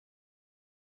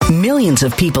Millions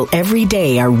of people every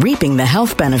day are reaping the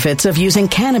health benefits of using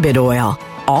cannabis oil,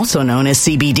 also known as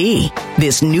CBD.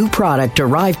 This new product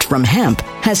derived from hemp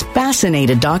has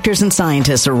fascinated doctors and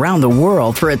scientists around the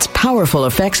world for its powerful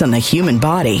effects on the human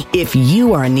body. If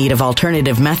you are in need of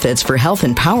alternative methods for health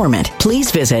empowerment, please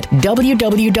visit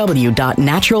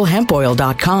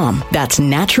www.naturalhempoil.com. That's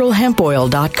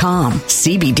naturalhempoil.com.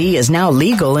 CBD is now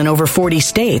legal in over 40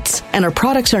 states, and our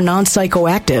products are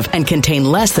non-psychoactive and contain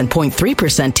less than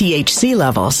 0.3% THC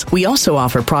levels. We also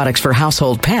offer products for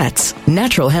household pets.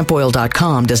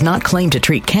 Naturalhempoil.com does not claim to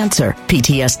treat cancer,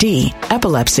 PTSD,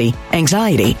 epilepsy,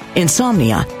 anxiety,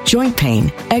 insomnia, joint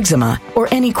pain, eczema, or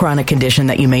any chronic condition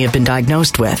that you may have been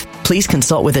diagnosed with. Please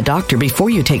consult with a doctor before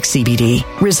you take CBD.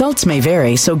 Results may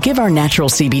vary, so give our natural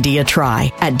CBD a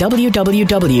try at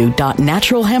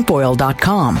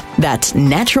www.naturalhempoil.com. That's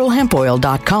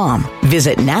naturalhempoil.com.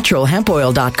 Visit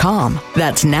naturalhempoil.com.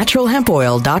 That's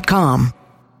naturalhempoil.com.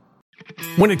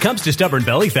 When it comes to stubborn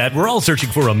belly fat, we're all searching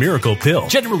for a miracle pill.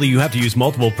 Generally, you have to use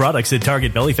multiple products that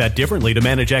target belly fat differently to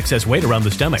manage excess weight around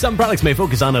the stomach. Some products may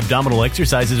focus on abdominal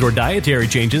exercises or dietary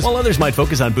changes, while others might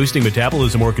focus on boosting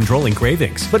metabolism or controlling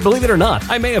cravings. But believe it or not,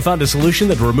 I may have found a solution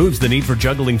that removes the need for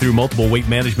juggling through multiple weight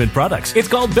management products. It's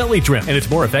called Belly Trim, and it's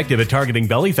more effective at targeting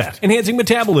belly fat, enhancing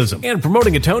metabolism, and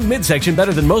promoting a toned midsection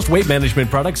better than most weight management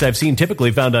products I've seen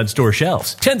typically found on store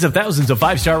shelves. Tens of thousands of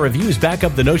 5-star reviews back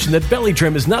up the notion that Belly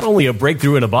Trim is not only a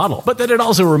breakthrough in a bottle, but that it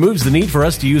also removes the need for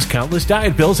us to use countless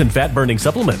diet pills and fat-burning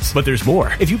supplements. But there's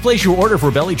more. If you place your order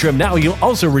for Belly Trim now, you'll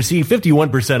also receive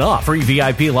 51% off, free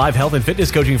VIP live health and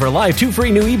fitness coaching for life, 2 free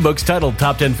new ebooks titled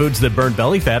Top 10 Foods That Burn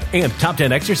Belly Fat and Top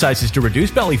 10 Exercises to Reduce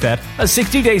Belly Fat, a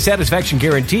 60-day satisfaction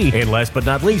guarantee, and last but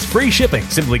not least, free shipping.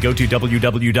 Simply go to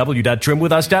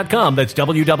www.trimwithus.com. That's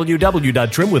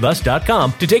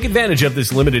www.trimwithus.com to take advantage of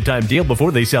this limited time deal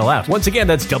before they sell out. Once again,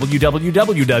 that's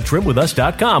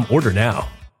www.trimwithus.com. Order now.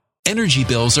 Energy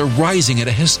bills are rising at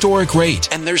a historic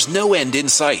rate, and there's no end in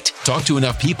sight. Talk to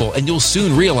enough people, and you'll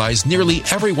soon realize nearly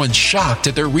everyone's shocked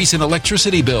at their recent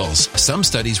electricity bills. Some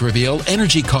studies reveal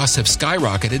energy costs have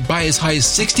skyrocketed by as high as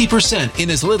 60%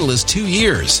 in as little as 2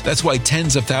 years. That's why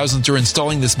tens of thousands are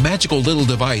installing this magical little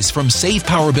device from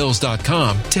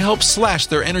SavePowerBills.com to help slash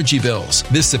their energy bills.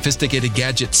 This sophisticated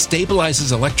gadget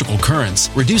stabilizes electrical currents,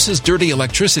 reduces dirty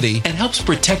electricity, and helps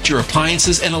protect your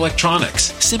appliances and electronics.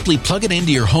 Simply plug it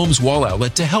into your home's wall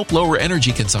outlet to help lower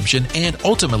energy consumption and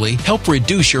ultimately help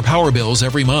reduce your power bills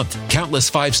every month.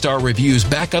 Countless 5-star reviews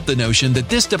back up the notion that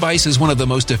this device is one of the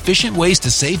most efficient ways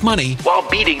to save money while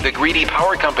beating the greedy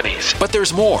power companies. But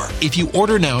there's more. If you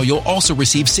order now, you'll also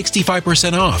receive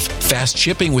 65% off, fast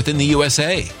shipping within the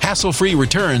USA, hassle-free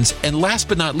returns, and last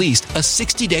but not least, a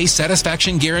 60-day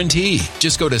satisfaction guarantee.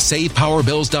 Just go to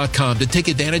SavePowerBills.com to take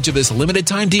advantage of this limited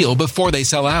time deal before they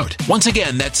sell out. Once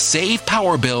again, that's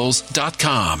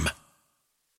SavePowerBills.com.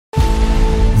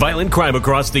 Violent crime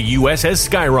across the U.S. has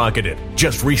skyrocketed.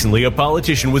 Just recently, a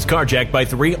politician was carjacked by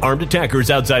 3 armed attackers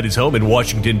outside his home in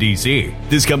Washington, D.C.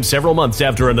 This comes several months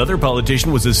after another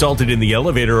politician was assaulted in the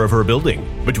elevator of her building.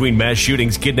 Between mass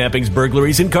shootings, kidnappings,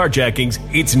 burglaries, and carjackings,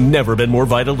 it's never been more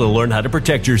vital to learn how to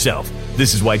protect yourself.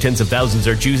 This is why tens of thousands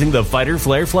are choosing the Fighter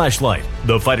Flare flashlight.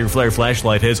 The Fighter Flare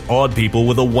flashlight has awed people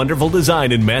with a wonderful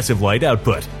design and massive light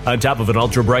output. On top of an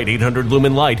ultra-bright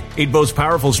 800-lumen light, it boasts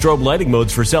powerful strobe lighting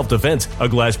modes for self-defense, a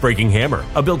glass-breaking hammer,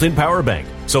 a built-in power bank,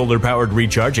 solar-powered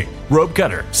recharging, rope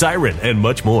cutter, siren, and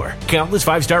much more. Countless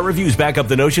 5-star reviews back up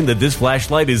the notion that this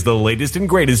flashlight is the latest and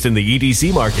greatest in the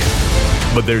EDC market.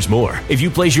 But there's more. If you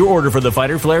place your order for the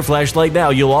Fighter Flare flashlight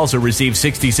now, you'll also receive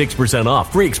 66%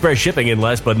 off, free express shipping, and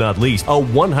last but not least, a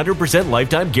 100%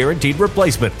 lifetime guaranteed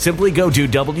replacement. Simply go to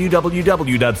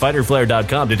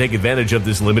www.fighterflare.com to take advantage of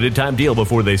this limited time deal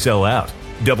before they sell out.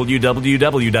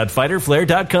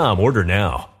 www.fighterflare.com. Order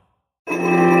now.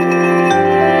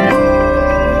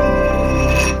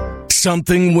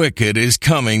 Something wicked is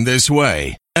coming this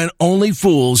way, and only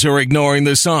fools are ignoring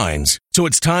the signs. So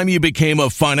it's time you became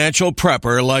a financial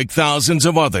prepper like thousands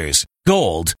of others.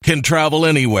 Gold can travel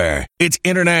anywhere. It's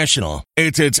international.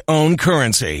 It's its own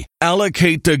currency.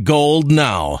 Allocate to gold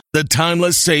now, the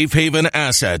timeless safe haven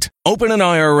asset. Open an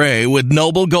IRA with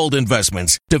Noble Gold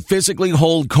Investments to physically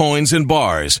hold coins and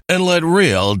bars and let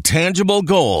real, tangible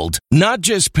gold, not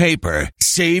just paper,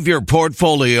 Save your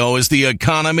portfolio as the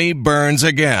economy burns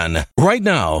again. Right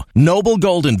now, Noble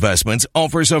Gold Investments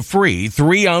offers a free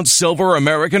 3-ounce silver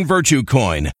American Virtue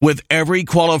coin with every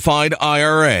qualified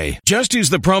IRA. Just use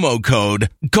the promo code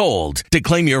GOLD to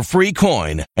claim your free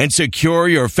coin and secure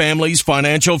your family's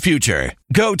financial future.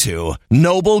 Go to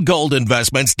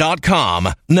noblegoldinvestments.com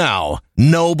now.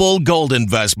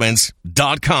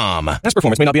 noblegoldinvestments.com. Past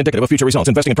performance may not be indicative of future results.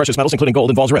 Investing in precious metals, including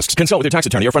gold, involves risks. Consult with your tax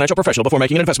attorney or financial professional before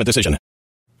making an investment decision.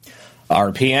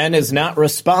 RPN is not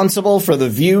responsible for the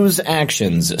views,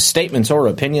 actions, statements, or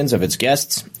opinions of its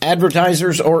guests,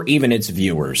 advertisers, or even its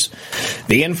viewers.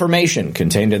 The information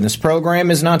contained in this program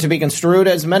is not to be construed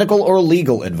as medical or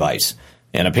legal advice.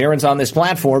 An appearance on this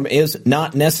platform is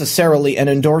not necessarily an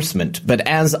endorsement, but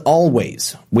as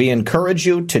always, we encourage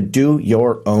you to do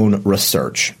your own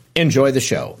research. Enjoy the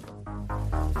show.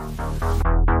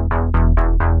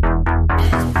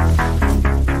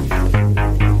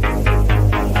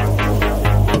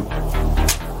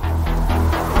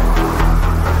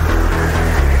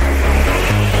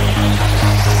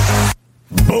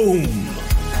 Boom!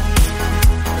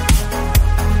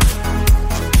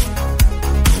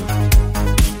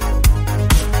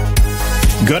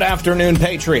 Good afternoon,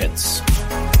 Patriots.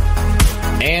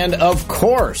 And of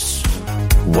course,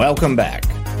 welcome back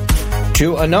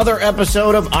to another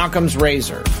episode of Occam's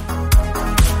Razor.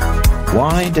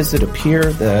 Why does it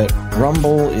appear that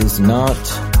Rumble is not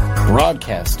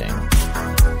broadcasting?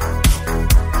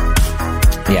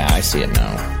 Yeah, I see it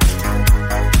now.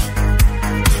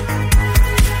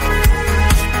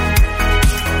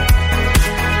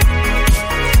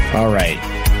 All right.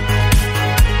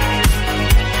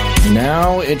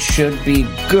 Now it should be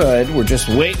good. We're just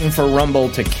waiting for Rumble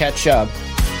to catch up.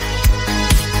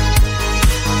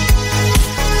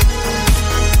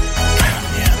 Oh,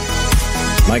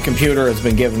 man. My computer has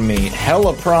been giving me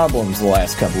hella problems the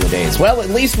last couple of days. Well, at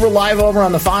least we're live over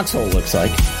on the Foxhole, looks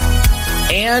like.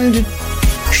 And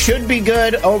should be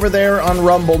good over there on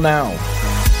Rumble now.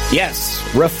 Yes,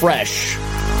 refresh.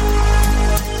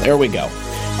 There we go.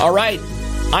 All right.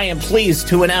 I am pleased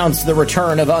to announce the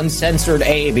return of Uncensored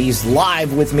Abe. He's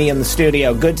live with me in the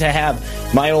studio. Good to have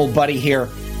my old buddy here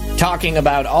talking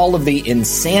about all of the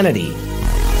insanity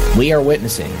we are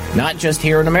witnessing, not just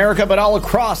here in America, but all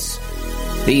across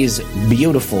these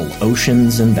beautiful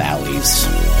oceans and valleys.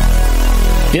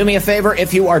 Do me a favor,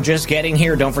 if you are just getting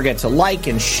here, don't forget to like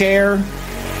and share.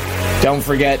 Don't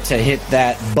forget to hit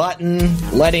that button,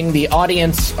 letting the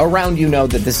audience around you know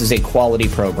that this is a quality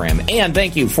program. And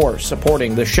thank you for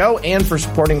supporting the show and for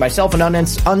supporting myself and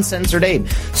Uncensored Abe.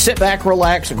 Sit back,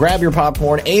 relax, grab your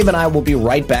popcorn. Abe and I will be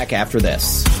right back after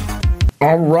this.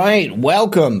 All right,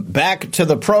 welcome back to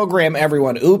the program,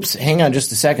 everyone. Oops, hang on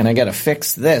just a second. I got to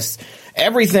fix this.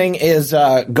 Everything is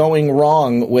going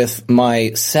wrong with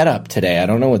my setup today. I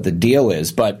don't know what the deal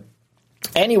is, but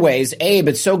anyways, Abe,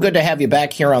 it's so good to have you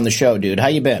back here on the show, dude. How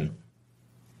you been?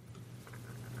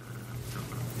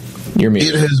 You're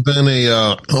muted. It has been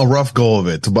a rough go of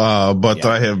it, but yeah.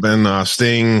 I have been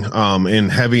staying in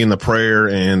heavy in the prayer,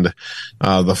 and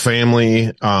the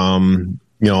family,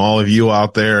 all of you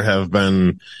out there have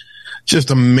been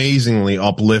just amazingly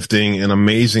uplifting and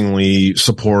amazingly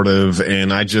supportive.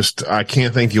 And I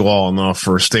can't thank you all enough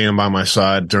for staying by my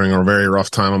side during a very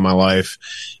rough time of my life.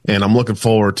 And I'm looking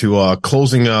forward to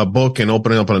closing a book and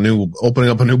opening up a new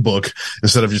book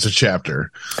instead of just a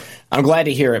chapter. I'm glad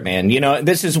to hear it, man. You know,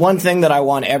 this is one thing that I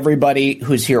want everybody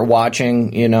who's here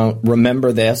watching,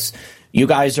 remember this. You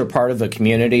guys are part of a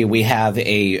community. We have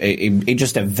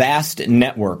just a vast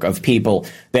network of people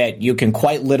that you can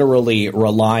quite literally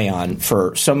rely on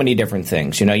for so many different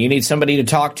things. You need somebody to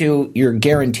talk to, you're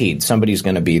guaranteed somebody's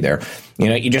going to be there.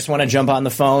 You just want to jump on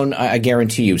the phone, I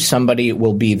guarantee you somebody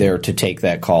will be there to take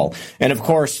that call. And of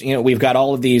course, we've got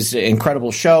all of these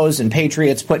incredible shows and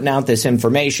Patriots putting out this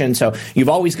information. So you've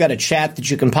always got a chat that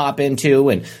you can pop into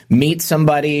and meet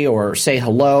somebody or say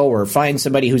hello or find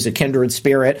somebody who's a kindred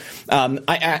spirit.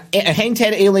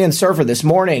 Hangtad Alien Surfer, this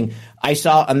morning, I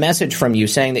saw a message from you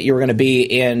saying that you were going to be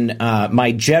in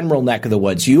my general neck of the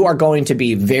woods. You are going to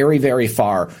be very, very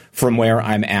far from where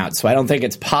I'm at. So I don't think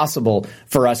it's possible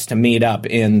for us to meet up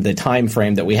in the time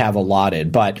frame that we have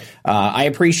allotted. But I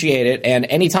appreciate it. And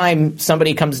anytime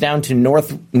somebody comes down to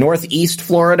northeast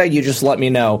Florida, you just let me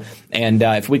know. And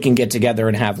if we can get together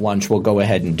and have lunch, we'll go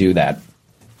ahead and do that.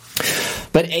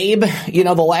 But Abe,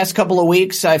 the last couple of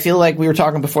weeks, I feel like we were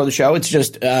talking before the show. It's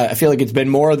just, I feel like it's been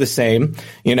more of the same.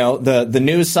 The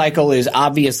news cycle is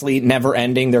obviously never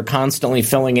ending. They're constantly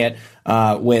filling it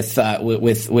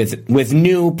with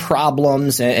new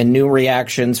problems and new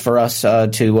reactions for us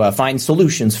to find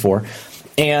solutions for.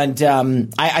 And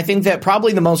I think that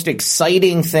probably the most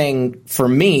exciting thing for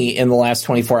me in the last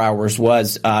 24 hours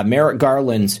was Merrick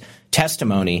Garland's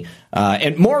testimony,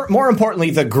 and more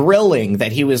importantly, the grilling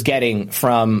that he was getting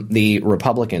from the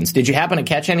Republicans. Did you happen to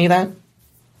catch any of that?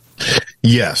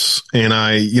 Yes. And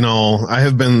I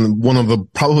have been one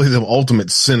of probably the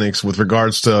ultimate cynics with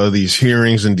regards to these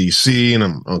hearings in DC,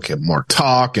 and Mark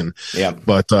talk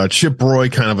but Chip Roy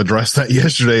kind of addressed that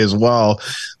yesterday as well.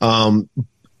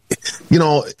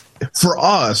 For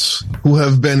us who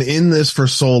have been in this for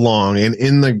so long and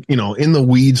in the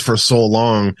weeds for so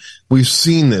long, we've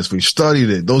seen this, we've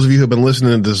studied it. Those of you who have been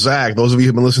listening to Zach, those of you who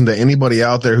have been listening to anybody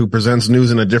out there who presents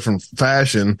news in a different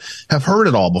fashion have heard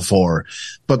it all before.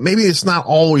 But maybe it's not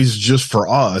always just for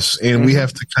us. And we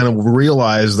have to kind of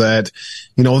realize that,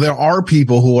 there are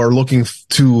people who are looking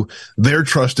to their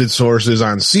trusted sources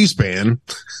on C-SPAN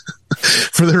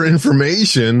for their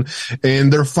information,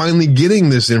 and they're finally getting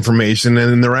this information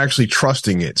and they're actually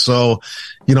trusting it. So,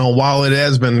 while it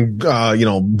has been,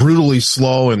 brutally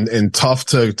slow and tough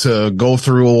to go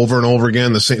through over and over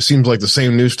again, seems like the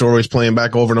same news stories playing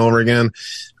back over and over again.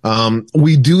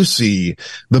 We do see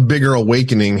the bigger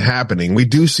awakening happening. We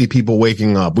do see people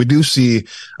waking up. We do see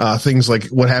things like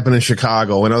what happened in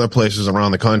Chicago and other places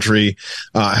around the country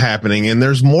happening. And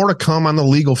there's more to come on the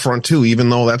legal front too, even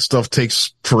though that stuff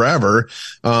takes forever.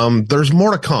 There's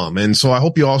more to come. And so I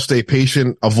hope you all stay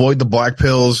patient, avoid the black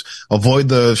pills, avoid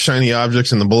the shiny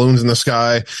objects and the balloons in the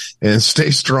sky, and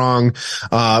stay strong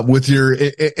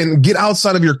and get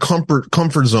outside of your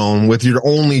comfort zone with your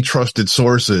only trusted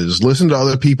sources. Listen to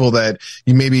other people that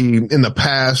you maybe in the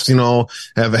past,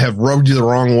 have rubbed you the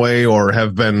wrong way or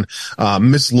have been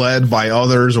misled by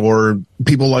others, or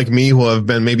people like me who have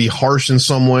been maybe harsh in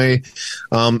some way.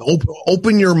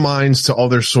 Open your minds to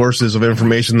other sources of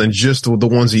information than just the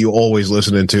ones that you always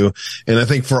listen to. And I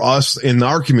think for us in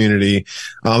our community,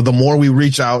 the more we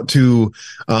reach out to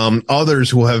others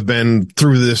who have been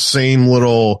through this same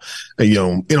little,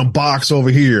 in a box over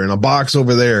here and a box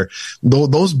over there,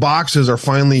 those boxes are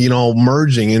finally,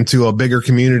 merging into a bigger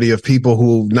community of people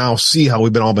who now see how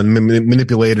we've all been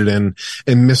manipulated and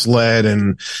misled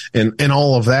and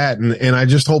all of that. And I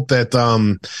just hope that,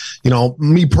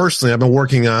 me personally, I've been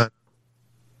working on,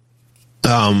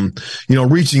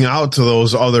 reaching out to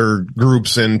those other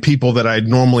groups and people that I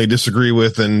normally disagree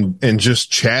with and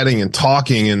just chatting and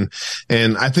talking.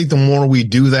 And I think the more we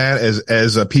do that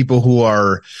as people who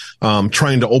are,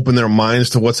 trying to open their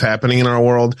minds to what's happening in our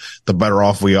world, the better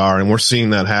off we are. And we're seeing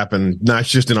that happen, not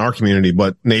just in our community,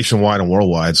 but nationwide and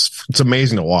worldwide. It's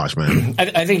amazing to watch, man.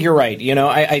 I think you're right.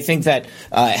 I think that,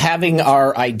 having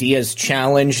our ideas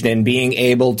challenged and being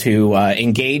able to,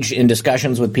 engage in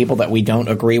discussions with people that we don't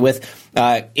agree with,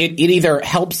 it either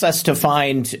helps us to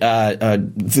find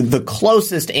the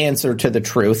closest answer to the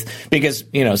truth, because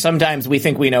sometimes we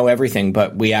think we know everything,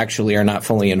 but we actually are not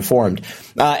fully informed.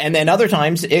 And then other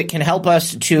times it can help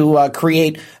us to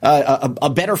create a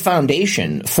better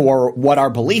foundation for what our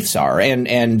beliefs are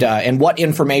and what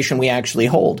information we actually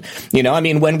hold.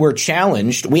 When we're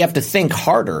challenged, we have to think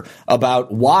harder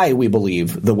about why we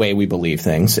believe the way we believe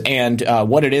things and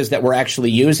what it is that we're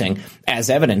actually using as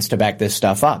evidence to back this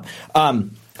stuff up.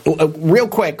 Real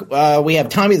quick, we have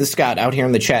Tommy the Scott out here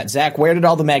in the chat. Zach, where did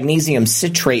all the magnesium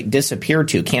citrate disappear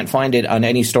to? Can't find it on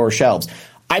any store shelves.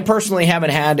 I personally haven't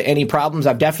had any problems.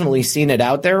 I've definitely seen it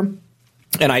out there.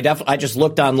 And I just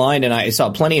looked online and I saw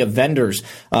plenty of vendors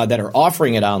that are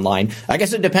offering it online. I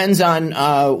guess it depends on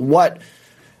what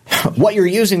you're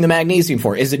using the magnesium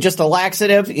for. Is it just a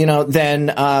laxative?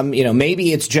 Then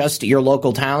maybe it's just your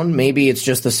local town. Maybe it's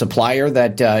just the supplier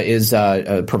that is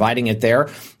providing it there.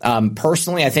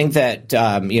 Personally, I think that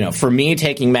for me,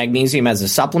 taking magnesium as a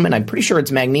supplement, I'm pretty sure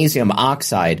it's magnesium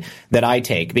oxide that I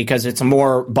take, because it's a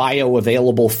more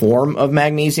bioavailable form of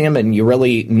magnesium, and you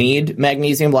really need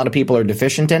magnesium. A lot of people are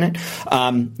deficient in it.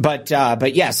 But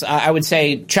yes, I would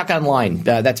say check online.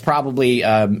 That's probably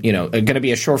going to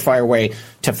be a surefire way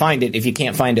to find it if you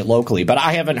can't find it locally. But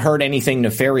I haven't heard anything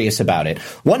nefarious about it.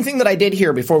 One thing that I did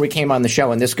hear before we came on the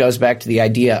show, and this goes back to the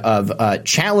idea of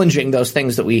challenging those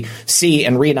things that we see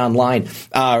and read online.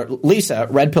 Lisa,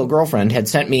 Red Pill Girlfriend, had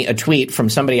sent me a tweet from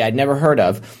somebody I'd never heard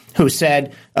of who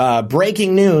said,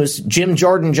 breaking news, Jim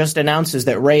Jordan just announces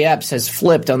that Ray Epps has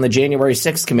flipped on the January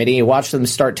 6th committee. You watch them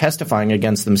start testifying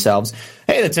against themselves.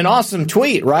 Hey, that's an awesome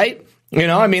tweet, right? You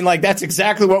know, I mean, like, that's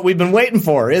exactly what we've been waiting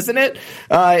for, isn't it?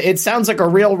 It sounds like a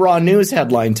real Raw News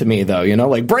headline to me, though, you know,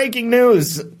 like, breaking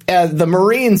news, the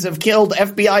Marines have killed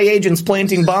FBI agents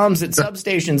planting bombs at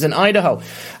substations in Idaho.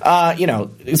 You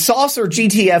know, sauce or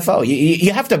GTFO,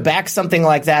 you have to back something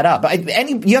like that up.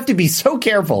 You have to be so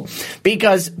careful,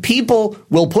 because people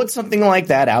will put something like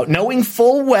that out, knowing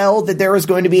full well that there is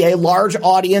going to be a large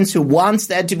audience who wants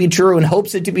that to be true and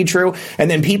hopes it to be true,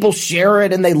 and then people share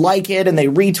it and they like it and they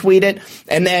retweet it.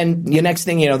 And then the next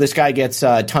thing you know, this guy gets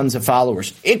tons of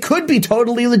followers. It could be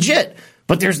totally legit,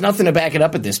 but there's nothing to back it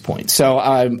up at this point. So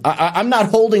I'm not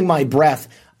holding my breath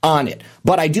on it.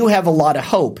 But I do have a lot of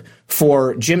hope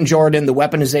for Jim Jordan, the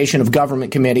Weaponization of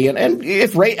Government Committee. And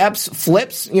if Ray Epps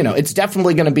flips, you know, it's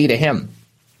definitely going to be to him.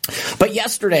 But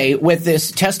yesterday, with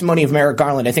this testimony of Merrick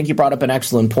Garland, I think you brought up an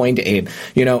excellent point, Abe.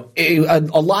 You know, a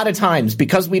lot of times,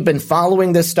 because we've been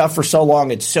following this stuff for so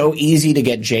long, it's so easy to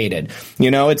get jaded.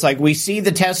 You know, it's like we see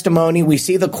the testimony, we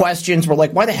see the questions, we're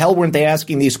like, why the hell weren't they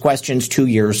asking these questions 2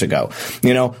 years ago?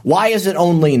 You know, why is it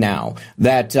only now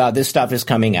that this stuff is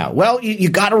coming out? Well, you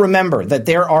got to remember that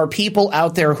there are people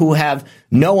out there who have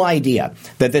no idea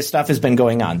that this stuff has been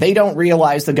going on. They don't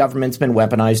realize the government's been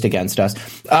weaponized against us.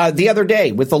 The other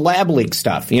day with the lab leak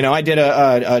stuff, you know, I did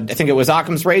I think it was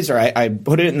Occam's Razor. I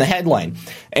put it in the headline,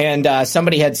 and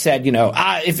somebody had said, you know,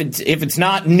 if it's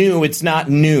not new, it's not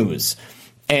news.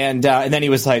 And then he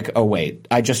was like, oh, wait,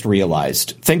 I just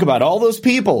realized. Think about all those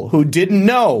people who didn't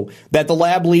know that the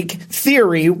lab leak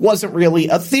theory wasn't really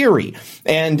a theory.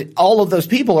 And all of those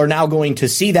people are now going to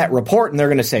see that report, and they're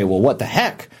going to say, well, what the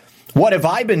heck? What have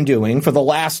I been doing for the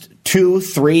last 2,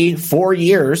 3, 4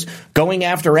 years, going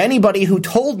after anybody who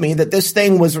told me that this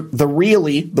thing was the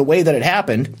way that it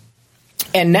happened?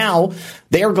 And now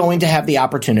they're going to have the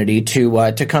opportunity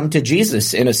to come to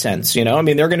Jesus, in a sense. You know, I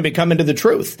mean, they're going to be coming to the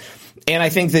truth. And I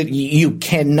think that you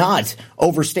cannot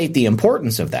overstate the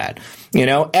importance of that. You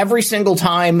know, every single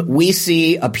time we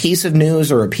see a piece of news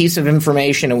or a piece of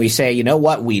information and we say, you know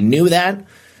what, we knew that.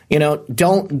 You know,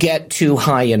 don't get too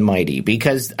high and mighty,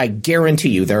 because I guarantee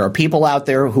you there are people out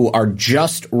there who are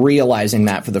just realizing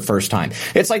that for the first time.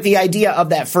 It's like the idea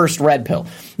of that first red pill.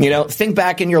 You know, think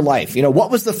back in your life. You know,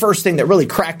 what was the first thing that really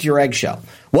cracked your eggshell?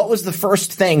 What was the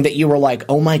first thing that you were like,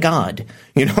 oh, my God,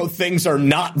 you know, things are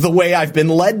not the way I've been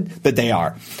led that they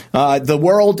are. The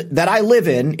world that I live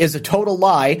in is a total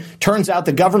lie. Turns out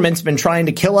the government's been trying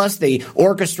to kill us. They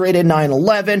orchestrated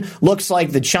 9/11. Looks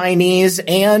like the Chinese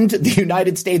and the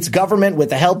United States government, with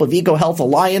the help of EcoHealth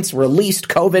Alliance, released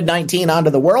COVID-19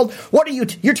 onto the world. What are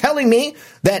you're telling me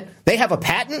that they have a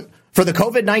patent for the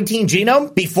COVID-19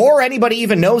 genome before anybody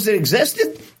even knows it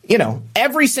existed? You know,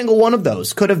 every single one of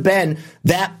those could have been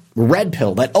that red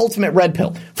pill, that ultimate red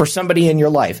pill for somebody in your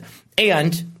life.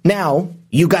 And now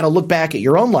you got to look back at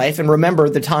your own life and remember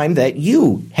the time that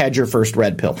you had your first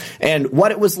red pill and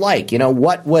what it was like, you know,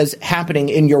 what was happening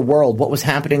in your world, what was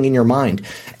happening in your mind.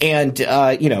 And,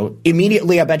 you know,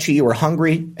 immediately I bet you were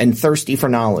hungry and thirsty for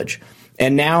knowledge.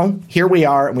 And now here we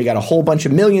are, and we got a whole bunch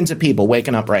of millions of people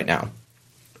waking up right now.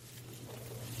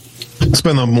 It's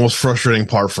been the most frustrating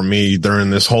part for me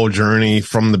during this whole journey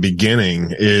from the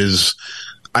beginning is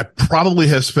I probably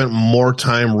have spent more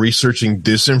time researching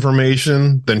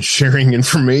disinformation than sharing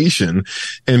information.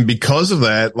 And because of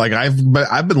that, like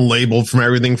I've been labeled from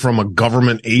everything from a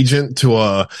government agent to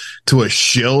a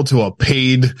shill to a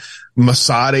paid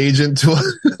Mossad agent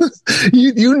to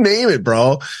you name it,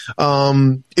 bro.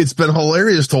 It's been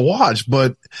hilarious to watch,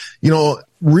 but you know,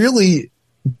 really,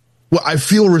 well, I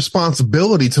feel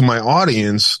responsibility to my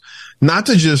audience, not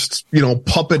to just, you know,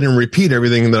 puppet and repeat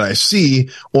everything that I see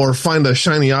or find a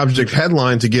shiny object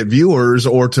headline to get viewers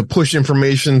or to push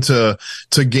information to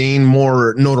gain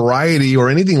more notoriety or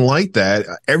anything like that.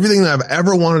 Everything that I've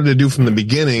ever wanted to do from the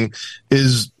beginning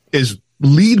is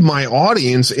lead my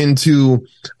audience into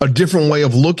a different way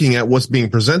of looking at what's being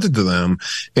presented to them.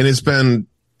 And it's been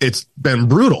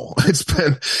brutal. It's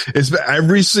been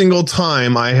every single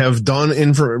time I have done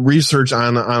research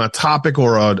on a topic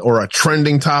or a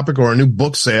trending topic or a new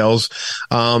book sales.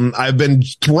 I've been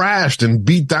thrashed and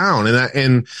beat down,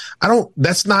 and I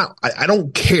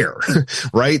don't care.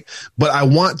 Right. But I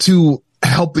want to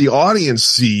help the audience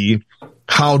see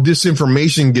how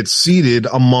disinformation gets seeded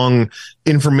among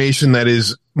information that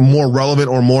is more relevant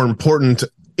or more important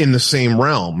in the same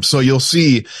realm. So you'll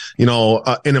see, you know,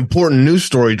 an important news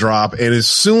story drop, and as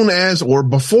soon as or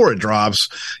before it drops,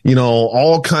 you know,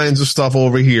 all kinds of stuff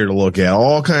over here to look at,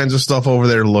 all kinds of stuff over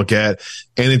there to look at,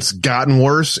 and it's gotten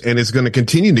worse, and it's going to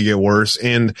continue to get worse.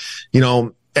 And, you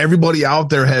know, everybody out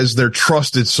there has their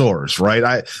trusted source,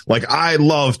 right? I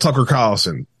love Tucker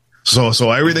Carlson.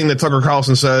 So everything that Tucker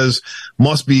Carlson says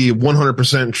must be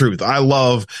 100% truth. I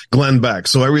love Glenn Beck.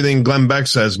 So everything Glenn Beck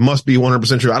says must be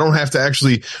 100% true. I don't have to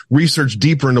actually research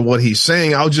deeper into what he's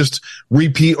saying. I'll just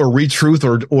repeat or re-truth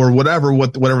or whatever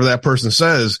that person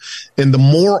says. And the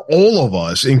more all of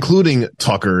us, including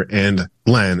Tucker and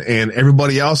Glenn and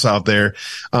everybody else out there,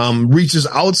 reaches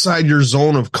outside your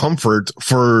zone of comfort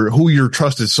for who your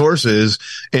trusted source is,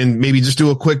 and maybe just do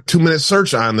a quick 2-minute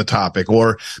search on the topic,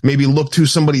 or maybe look to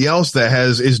somebody else that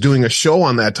is doing a show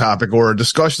on that topic or a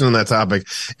discussion on that topic,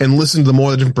 and listen to the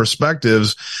more different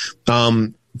perspectives.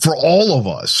 For all of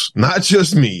us, not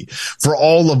just me, for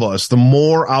all of us, the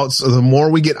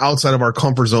more we get outside of our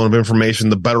comfort zone of information,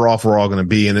 the better off we're all going to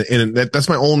be. And that's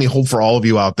my only hope for all of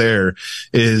you out there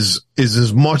is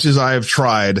as much as I have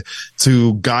tried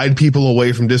to guide people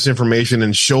away from disinformation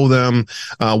and show them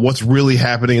what's really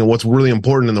happening and what's really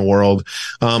important in the world.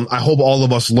 I hope all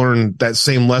of us learn that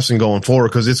same lesson going forward,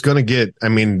 because it's going to get,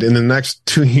 in the next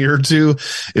 2 years or 2,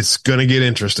 it's going to get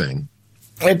interesting.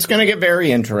 It's going to get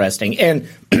very interesting. And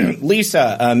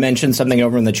Lisa mentioned something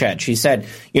over in the chat. She said,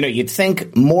 you'd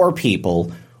think more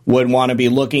people would want to be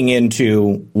looking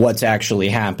into what's actually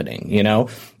happening,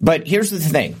 But here's the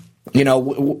thing.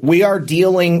 We are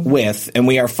dealing with and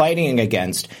we are fighting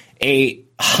against a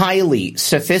highly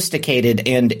sophisticated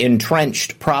and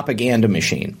entrenched propaganda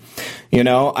machine.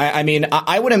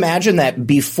 I would imagine that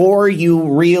before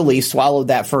you really swallowed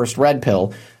that first red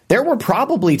pill, there were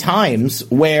probably times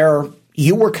where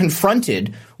you were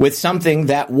confronted with something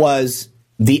that was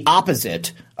the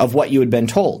opposite of what you had been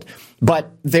told. But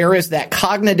there is that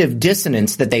cognitive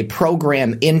dissonance that they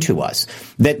program into us,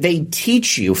 that they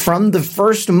teach you from the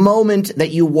first moment that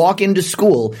you walk into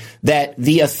school, that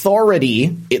the authority,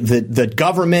 the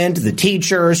government, the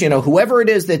teachers, whoever it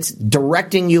is that's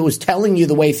directing you, is telling you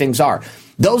the way things are.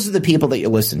 Those are the people that you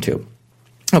listen to.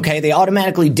 Okay, they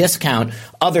automatically discount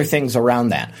other things around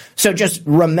that. So just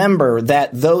remember that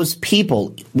those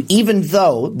people, even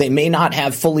though they may not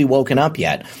have fully woken up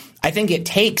yet, I think it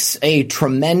takes a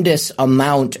tremendous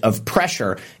amount of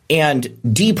pressure and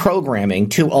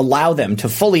deprogramming to allow them to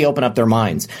fully open up their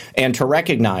minds and to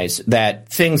recognize that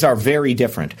things are very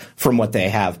different from what they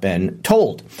have been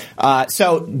told.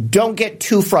 So don't get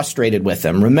too frustrated with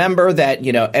them. Remember that,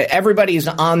 everybody's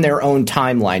on their own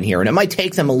timeline here, and it might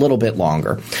take them a little bit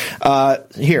longer.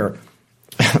 Here.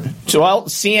 Joel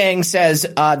Siang says,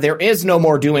 there is no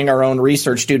more doing our own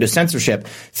research due to censorship.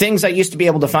 Things I used to be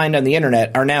able to find on the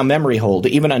internet are now memory hold,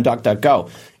 even on DuckDuckGo.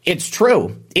 It's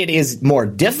true. It is more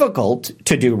difficult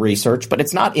to do research, but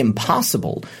it's not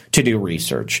impossible to do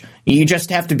research. You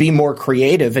just have to be more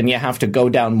creative and you have to go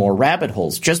down more rabbit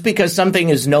holes. Just because something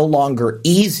is no longer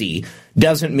easy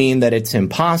doesn't mean that it's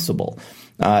impossible.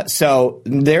 So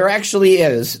there actually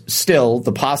is still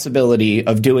the possibility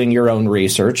of doing your own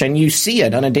research, and you see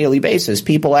it on a daily basis.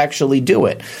 People actually do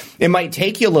it. It might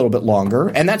take you a little bit longer,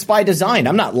 and that's by design.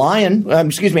 I'm not lying. I'm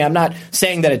not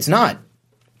saying that it's not.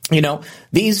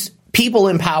 These people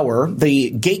in power, the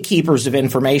gatekeepers of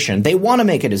information, they want to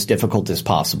make it as difficult as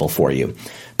possible for you.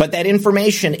 But that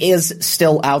information is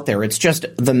still out there. It's just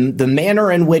the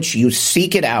manner in which you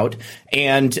seek it out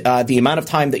and the amount of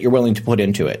time that you're willing to put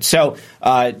into it. So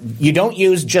you don't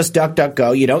use just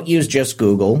DuckDuckGo. You don't use just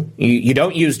Google. You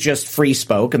don't use just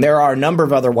FreeSpoke. And there are a number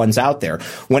of other ones out there.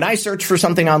 When I search for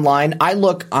something online, I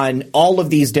look on all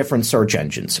of these different search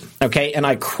engines, okay? And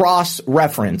I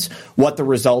cross-reference what the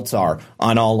results are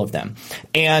on all of them.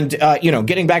 And,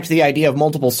 getting back to the idea of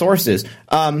multiple sources,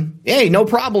 hey, no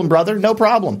problem, brother, no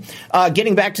problem.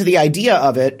 Getting back to the idea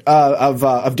of it,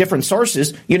 of different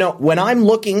sources, when I'm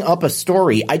looking up a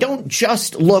story, I don't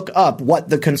just look up what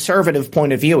the conservative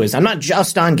point of view is. I'm not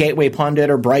just on Gateway Pundit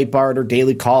or Breitbart or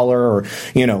Daily Caller or,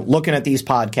 looking at these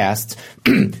podcasts.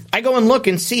 I go and look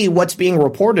and see what's being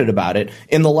reported about it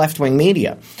in the left-wing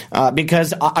media,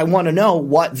 because I want to know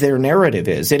what their narrative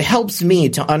is. It helps me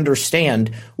to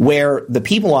understand where the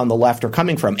people on the left are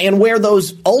coming from and where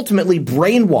those ultimately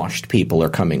brainwashed people are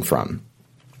coming from.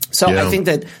 So yeah. I think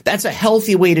that that's a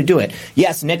healthy way to do it.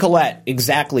 Yes, Nicolette,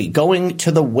 exactly. Going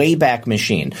to the Wayback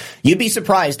Machine. You'd be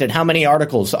surprised at how many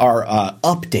articles are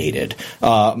updated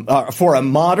for a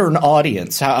modern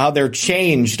audience, how they're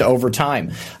changed over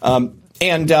time.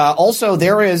 And also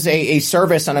there is a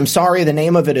service, and I'm sorry the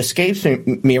name of it escapes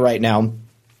me right now,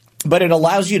 but it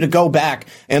allows you to go back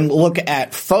and look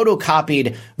at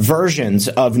photocopied versions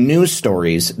of news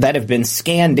stories that have been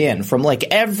scanned in from like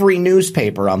every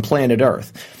newspaper on planet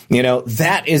Earth.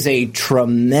 That is a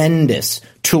tremendous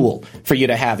tool for you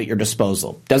to have at your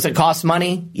disposal. Does it cost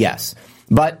money? Yes.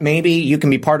 But maybe you can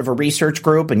be part of a research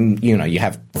group and, you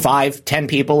have 5-10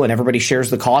 people and everybody shares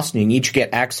the cost and you each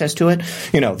get access to it.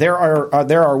 There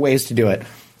are ways to do it.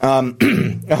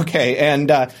 Okay.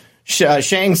 And,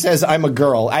 Shang says, I'm a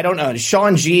girl. I don't know.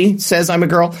 Sean G says I'm a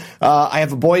girl. I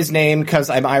have a boy's name because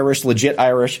I'm Irish, legit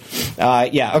Irish.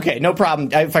 Yeah, okay, no problem.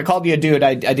 If I called you a dude,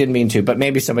 I didn't mean to, but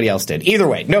maybe somebody else did. Either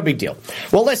way, no big deal.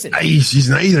 Well, listen. He's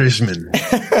an Irishman.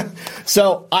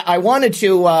 So I wanted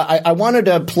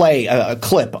to play a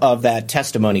clip of that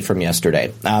testimony from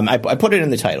yesterday. I put it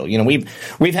in the title.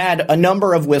 We've had a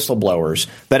number of whistleblowers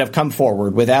that have come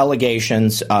forward with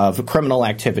allegations of criminal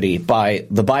activity by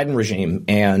the Biden regime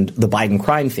and the Biden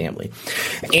crime family.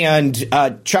 And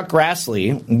Chuck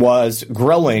Grassley was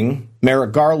grilling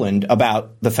Merrick Garland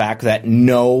about the fact that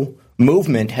no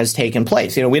movement has taken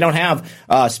place. We don't have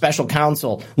special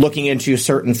counsel looking into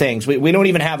certain things. We don't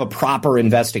even have a proper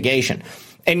investigation.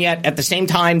 And yet, at the same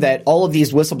time that all of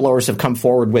these whistleblowers have come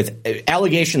forward with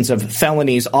allegations of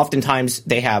felonies, oftentimes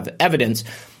they have evidence.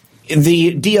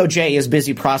 The DOJ is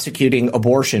busy prosecuting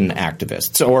abortion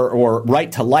activists or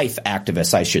right to life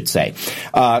activists, I should say,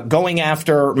 going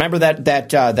after. Remember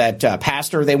that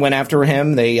pastor? They went after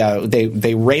him.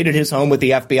 They raided his home with the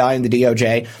FBI and the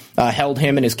DOJ, held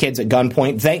him and his kids at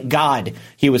gunpoint. Thank God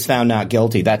he was found not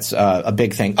guilty. That's a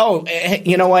big thing. Oh,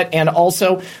 you know what? And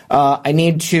also, I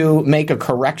need to make a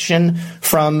correction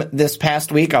from this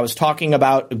past week. I was talking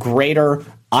about Greater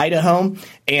Idaho,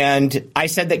 and I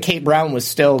said that Kate Brown was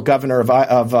still governor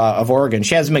of Oregon.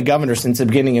 She hasn't been governor since the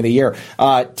beginning of the year.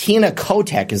 Tina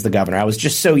Kotek is the governor. I was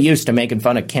just so used to making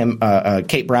fun of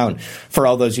Kate Brown for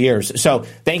all those years. So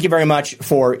thank you very much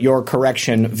for your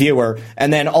correction, viewer.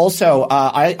 And then also,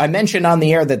 I mentioned on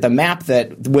the air that the map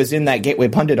that was in that Gateway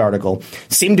Pundit article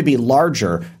seemed to be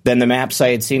larger than the maps I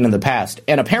had seen in the past.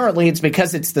 And apparently it's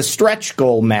because it's the stretch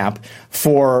goal map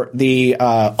for the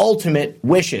ultimate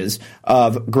wishes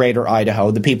of Greater Idaho,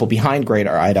 the people behind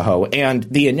Greater Idaho, and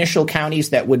the initial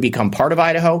counties that would become part of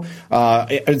Idaho.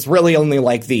 It's really only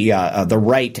like the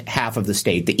right half of the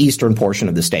state, the eastern portion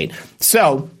of the state.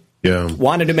 So,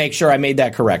 wanted to make sure I made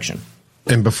that correction.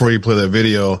 And before you play that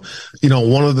video,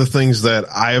 one of the things that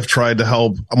I have tried to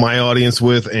help my audience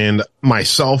with and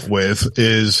myself with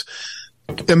is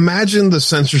imagine the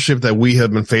censorship that we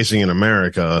have been facing in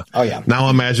America. Oh, yeah.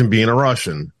 Now imagine being a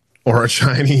Russian, or a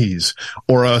Chinese,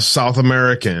 or a South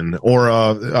American, or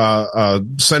a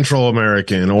Central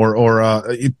American, or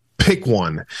pick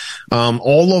one.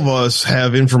 All of us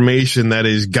have information that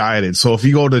is guided. So if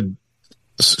you go to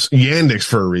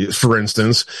Yandex, for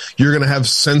instance, you're going to have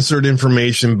censored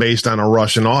information based on a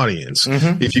Russian audience.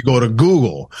 Mm-hmm. If you go to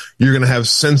Google, you're going to have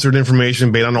censored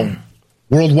information based on a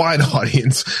worldwide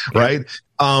audience, right?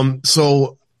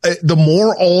 So the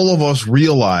more all of us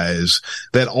realize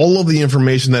that all of the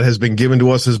information that has been given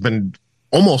to us has been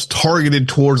almost targeted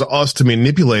towards us to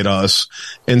manipulate us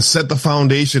and set the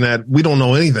foundation that we don't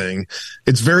know anything.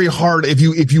 It's very hard if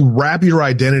you wrap your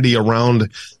identity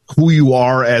around who you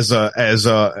are as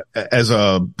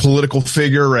a political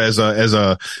figure, as an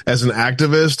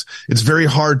activist. It's very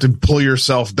hard to pull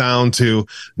yourself down to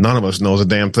none of us knows a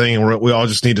damn thing, and we all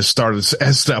just need to start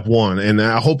as step one. And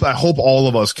I hope all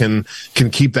of us can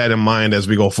keep that in mind as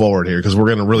we go forward here, because we're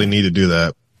going to really need to do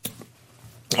that.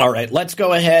 All right, let's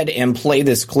go ahead and play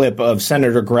this clip of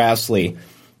Senator Grassley,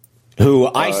 who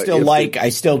I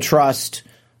still trust.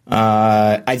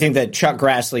 I think that Chuck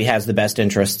Grassley has the best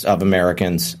interests of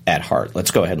Americans at heart.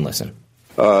 Let's go ahead and listen.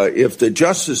 If the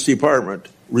Justice Department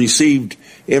received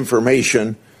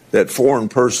information that foreign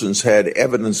persons had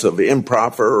evidence of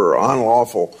improper or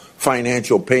unlawful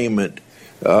financial payment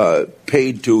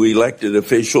paid to elected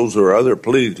officials or other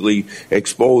politically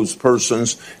exposed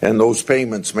persons, and those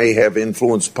payments may have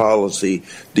influenced policy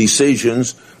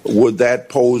decisions, would that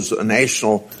pose a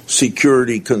national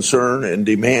security concern and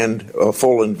demand a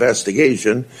full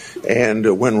investigation?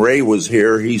 And when Ray was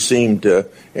here, he seemed to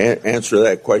answer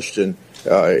that question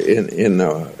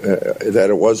that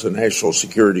it was a national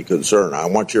security concern. I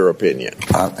want your opinion.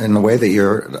 In the way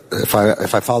that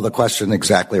if I follow the question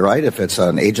exactly right, if it's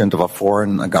an agent of a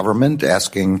foreign government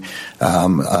asking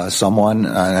someone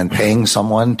and paying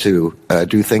someone to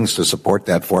do things to support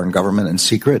that foreign government in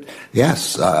secret,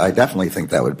 yes, I definitely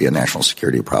think that would be a national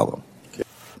security problem.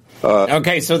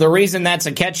 Okay, so the reason that's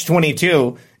a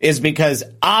catch-22 is because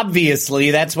obviously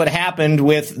that's what happened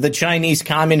with the Chinese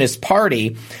Communist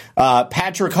Party.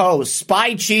 Patrick Ho,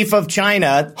 spy chief of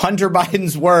China, Hunter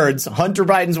Biden's words,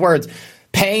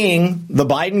 paying the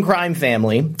Biden crime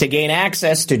family to gain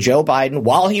access to Joe Biden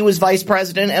while he was vice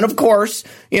president, and of course,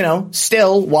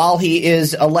 still while he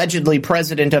is allegedly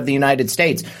president of the United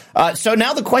States. So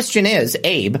now the question is,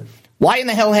 Abe, Why in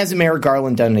the hell hasn't Merrick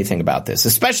Garland done anything about this?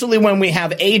 Especially when we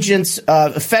have agents,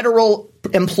 federal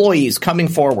employees coming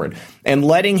forward and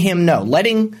letting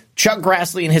Chuck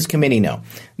Grassley and his committee know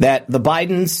that the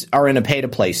Bidens are in a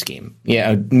pay-to-play scheme.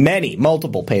 Yeah,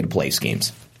 multiple pay-to-play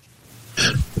schemes.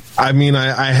 I mean,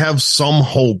 I have some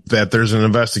hope that there's an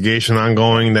investigation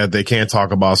ongoing, that they can't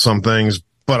talk about some things.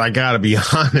 But I got to be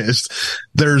honest,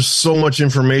 there's so much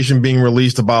information being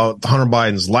released about Hunter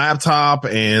Biden's laptop,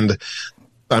 and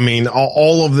I mean,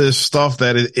 all of this stuff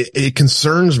that it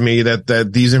concerns me that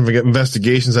these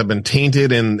investigations have been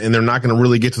tainted, and they're not going to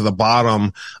really get to the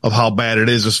bottom of how bad it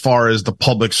is as far as the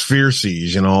public sphere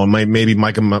sees, maybe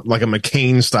like a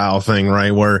McCain style thing,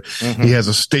 right? Where he has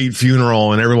a state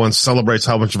funeral and everyone celebrates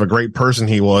how much of a great person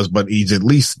he was, but he's at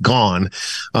least gone.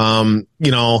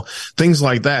 Things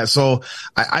like that. So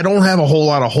I don't have a whole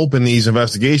lot of hope in these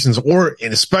investigations,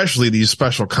 and especially these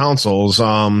special counsels.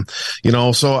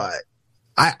 So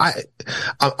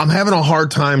I'm having a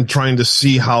hard time trying to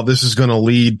see how this is going to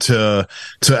lead to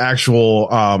actual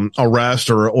arrest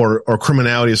or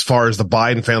criminality as far as the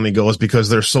Biden family goes, because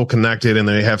they're so connected and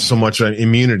they have so much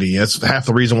immunity. That's half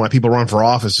the reason why people run for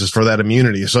office, is for that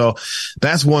immunity. So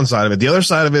that's one side of it. The other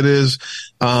side of it is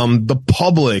the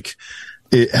public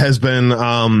has been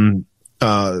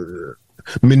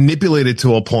manipulated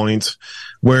to a point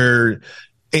where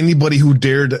anybody who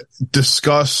dared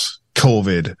discuss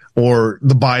COVID or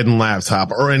the Biden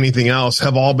laptop or anything else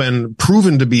have all been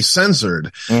proven to be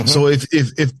censored. So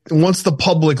if once the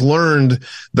public learned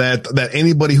that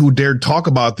anybody who dared talk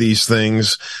about these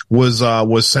things was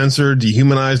censored,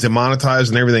 dehumanized, demonetized,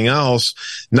 and everything else,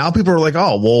 now people are like,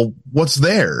 oh, well, what's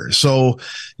there? So,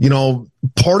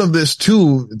 part of this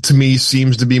too, to me,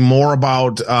 seems to be more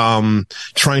about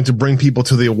trying to bring people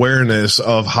to the awareness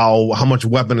of how much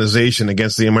weaponization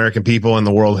against the American people and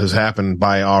the world has happened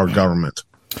by our government.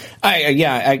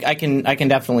 I can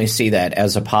definitely see that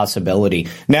as a possibility.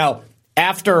 Now,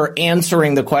 after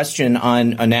answering the question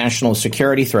on a national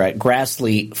security threat,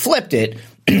 Grassley flipped it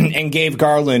and gave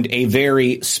Garland a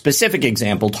very specific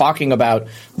example, talking about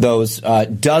those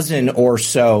dozen or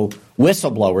so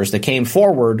whistleblowers that came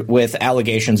forward with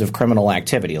allegations of criminal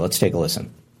activity. Let's take a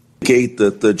listen.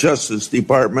 That the Justice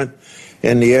Department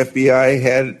and the FBI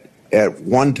had at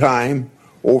one time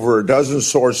over a dozen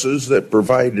sources that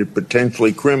provided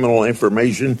potentially criminal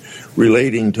information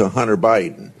relating to Hunter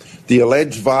Biden. The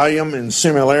alleged volume and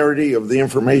similarity of the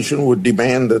information would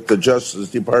demand that the Justice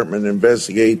Department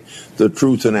investigate the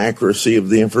truth and accuracy of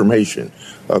the information.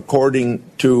 Accordingly,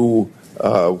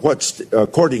 what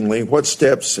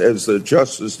steps has the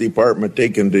Justice Department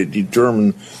taken to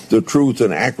determine the truth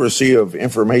and accuracy of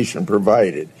information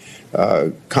provided?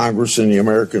 Congress and the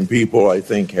American people, I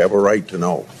think, have a right to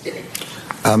know.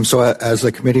 So as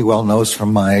the committee well knows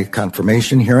from my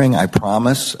confirmation hearing, I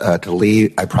promised to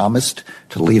leave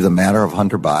the matter of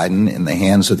Hunter Biden in the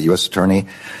hands of the U.S. Attorney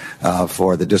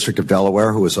for the District of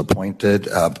Delaware, who was appointed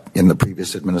in the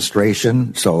previous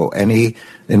administration. So any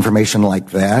information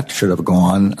like that should have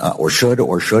gone or should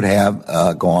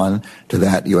have gone to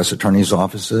that U.S. Attorney's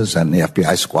offices and the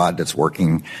FBI squad that's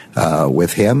working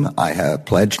with him. I have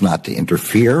pledged not to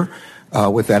interfere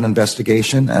with that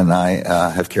investigation, and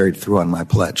I have carried through on my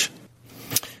pledge.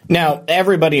 Now,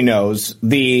 everybody knows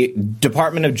the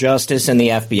Department of Justice and the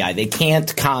FBI, they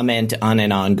can't comment on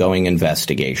an ongoing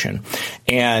investigation.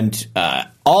 And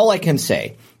all I can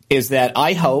say is that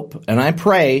I hope and I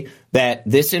pray that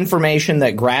this information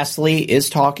that Grassley is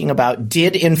talking about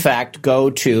did, in fact, go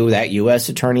to that U.S.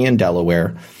 Attorney in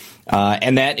Delaware.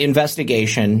 And that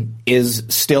investigation is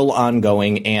still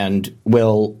ongoing and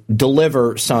will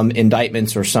deliver some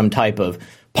indictments or some type of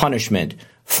punishment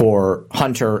for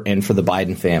Hunter and for the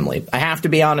Biden family. I have to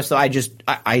be honest, though, I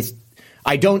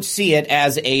don't see it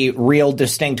as a real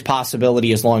distinct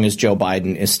possibility as long as Joe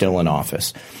Biden is still in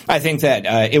office. I think that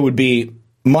it would be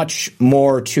much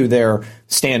more to their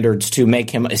standards to make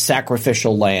him a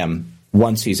sacrificial lamb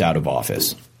once he's out of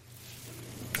office.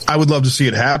 I would love to see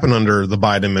it happen under the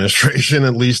Biden administration,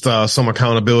 at least some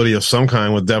accountability of some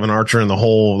kind with Devin Archer and the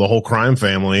whole crime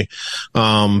family.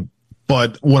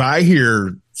 But what I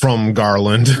hear from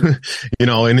Garland,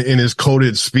 in his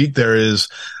coded speak there is,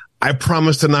 I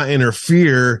promise to not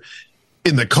interfere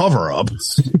in the cover-up.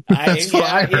 That's what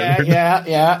I heard.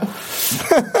 Yeah.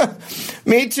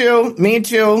 Me too.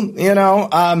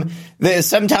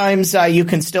 Sometimes you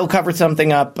can still cover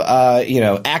something up,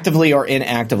 actively or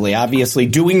inactively. Obviously,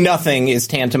 doing nothing is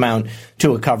tantamount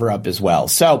to a cover-up as well.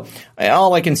 So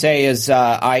all I can say is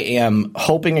I am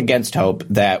hoping against hope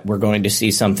that we're going to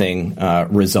see something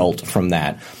result from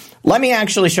that. Let me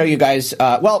actually show you guys.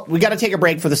 Well, we got to take a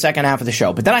break for the second half of the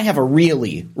show, but then I have a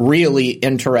really, really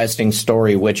interesting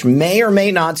story which may or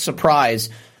may not surprise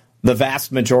the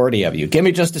vast majority of you. Give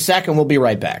me just a second. We'll be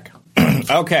right back.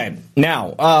 Okay.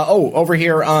 Now, over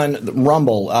here on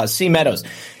Rumble, C. Meadows.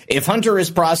 If Hunter is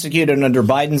prosecuted under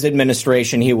Biden's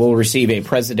administration, he will receive a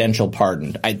presidential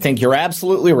pardon. I think you're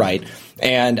absolutely right.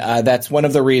 And that's one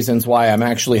of the reasons why I'm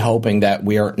actually hoping that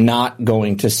we are not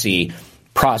going to see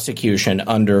prosecution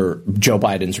under Joe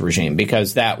Biden's regime,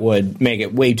 because that would make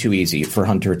it way too easy for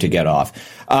Hunter to get off.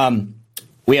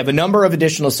 We have a number of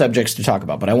additional subjects to talk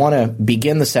about, but I want to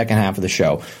begin the second half of the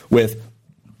show with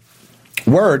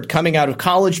word coming out of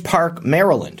College Park,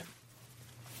 Maryland.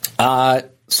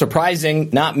 Surprising,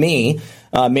 not me,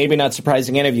 maybe not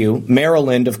surprising any of you.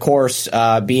 Maryland, of course,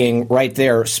 being right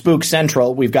there, Spook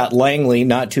Central. We've got Langley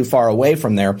not too far away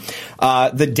from there.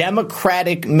 The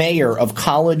Democratic mayor of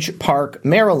College Park,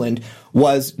 Maryland,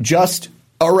 was just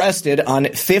arrested on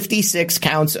 56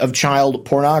 counts of child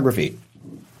pornography.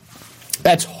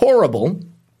 That's horrible,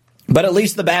 but at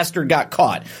least the bastard got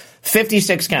caught.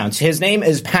 56 counts. His name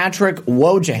is Patrick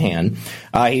Wojcihan.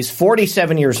 He's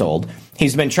 47 years old.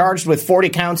 He's been charged with 40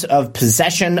 counts of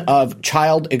possession of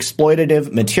child exploitative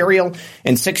material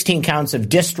and 16 counts of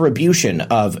distribution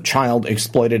of child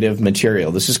exploitative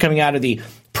material. This is coming out of the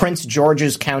Prince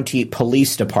George's County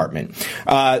Police Department.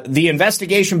 The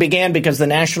investigation began because the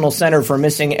National Center for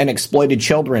Missing and Exploited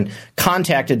Children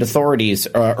contacted authorities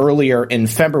earlier in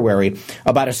February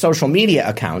about a social media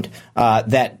account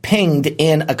that pinged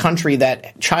in a country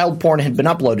that child porn had been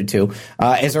uploaded to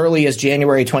as early as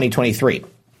January 2023.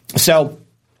 So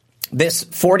this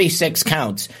 46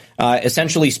 counts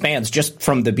essentially spans just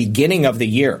from the beginning of the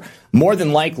year. More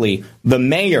than likely, the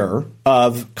mayor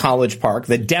of College Park,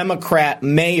 the Democrat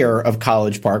mayor of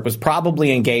College Park, was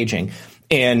probably engaging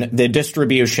in the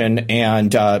distribution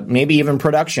and maybe even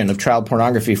production of child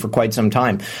pornography for quite some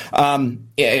time. I'm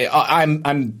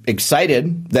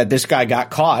excited that this guy got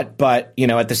caught, but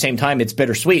at the same time, it's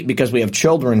bittersweet because we have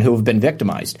children who have been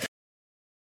victimized.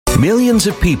 Millions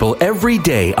of people every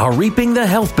day are reaping the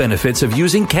health benefits of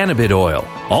using cannabis oil,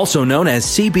 also known as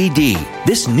CBD.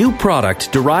 This new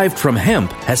product derived from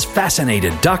hemp has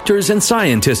fascinated doctors and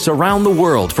scientists around the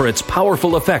world for its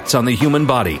powerful effects on the human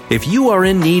body. If you are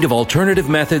in need of alternative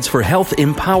methods for health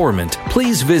empowerment,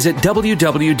 please visit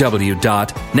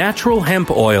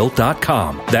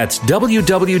www.naturalhempoil.com. That's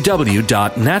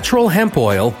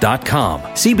www.naturalhempoil.com.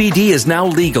 CBD is now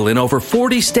legal in over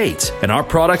 40 states, and our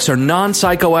products are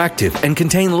non-psychoactive and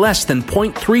contain less than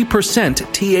 0.3%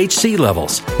 THC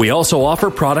levels. We also offer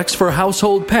products for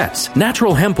household pets.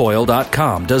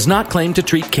 NaturalHempOil.com does not claim to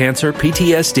treat cancer,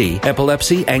 PTSD,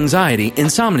 epilepsy, anxiety,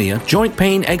 insomnia, joint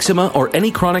pain, eczema, or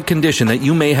any chronic condition that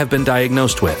you may have been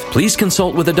diagnosed with. Please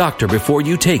consult with a doctor before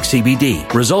you take CBD.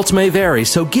 Results may vary,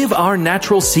 so give our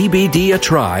natural CBD a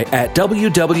try at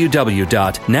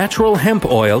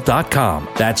www.naturalhempoil.com.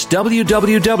 That's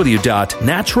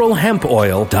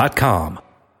www.naturalhempoil.com.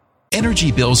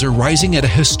 Energy bills are rising at a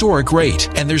historic rate,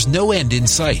 and there's no end in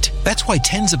sight. That's why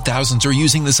tens of thousands are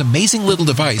using this amazing little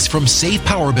device from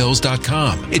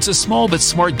SavePowerBills.com. It's a small but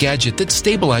smart gadget that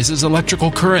stabilizes electrical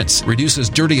currents, reduces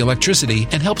dirty electricity,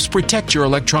 and helps protect your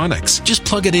electronics. Just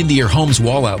plug it into your home's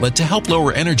wall outlet to help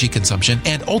lower energy consumption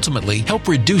and ultimately help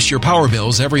reduce your power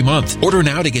bills every month. Order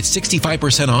now to get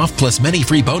 65% off plus many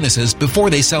free bonuses before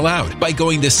they sell out by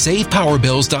going to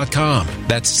SavePowerBills.com.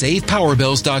 That's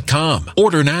SavePowerBills.com.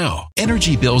 Order now.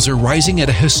 Energy bills are rising at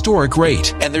a historic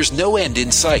rate, and there's no end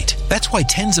in sight. That's why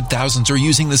tens of thousands are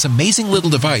using this amazing little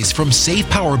device from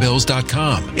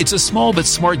SavePowerBills.com. It's a small but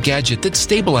smart gadget that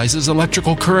stabilizes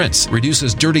electrical currents,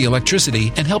 reduces dirty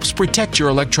electricity, and helps protect your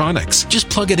electronics.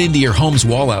 Just plug it into your home's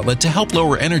wall outlet to help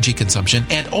lower energy consumption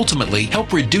and ultimately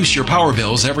help reduce your power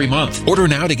bills every month. Order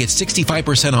now to get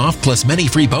 65% off plus many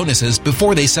free bonuses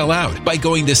before they sell out by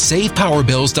going to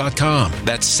SavePowerBills.com.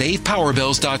 That's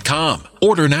SavePowerBills.com.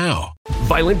 Order now.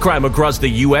 Violent crime across the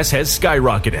U.S. has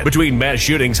skyrocketed. Between mass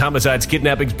shootings, homicides,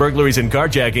 kidnappings, burglaries, and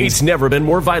carjacking, it's never been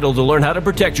more vital to learn how to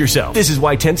protect yourself. This is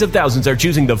why tens of thousands are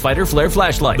choosing the Fighter Flare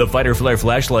flashlight. The Fighter Flare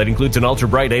flashlight includes an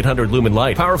ultra-bright 800 lumen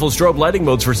light, powerful strobe lighting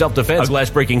modes for self-defense, a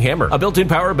glass-breaking hammer, a built-in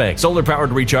power bank,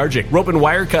 solar-powered recharging, rope and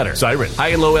wire cutter, siren, high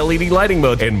and low LED lighting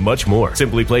mode, and much more.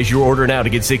 Simply place your order now to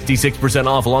get 66%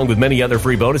 off along with many other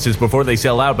free bonuses before they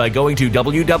sell out by going to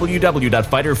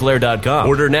www.fighterflare.com.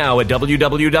 Order now at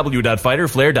www.fighterflare.com.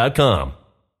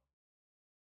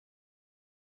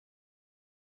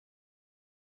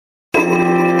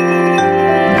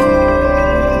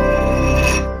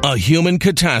 A human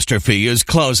catastrophe is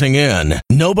closing in.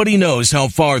 Nobody knows how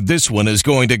far this one is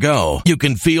going to go. You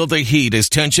can feel the heat as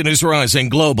tension is rising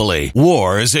globally.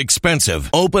 War is expensive.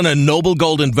 Open a Noble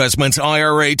Gold Investments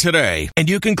IRA today, and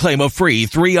you can claim a free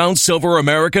 3-ounce silver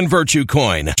American Virtue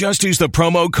coin. Just use the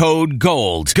promo code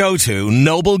GOLD. Go to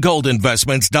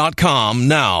noblegoldinvestments.com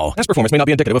now. Past performance may not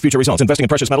be indicative of future results. Investing in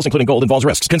precious metals, including gold, involves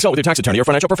risks. Consult with your tax attorney or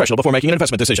financial professional before making an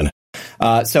investment decision.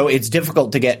 So it's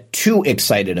difficult to get too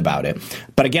excited about it.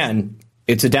 But again,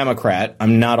 it's a Democrat.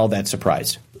 I'm not all that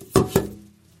surprised.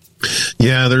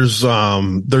 Yeah, there's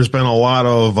been a lot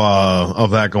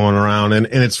of that going around, and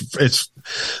it's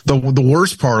the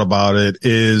worst part about it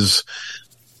is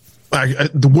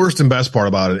the worst and best part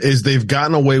about it is they've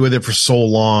gotten away with it for so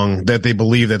long that they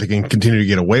believe that they can continue to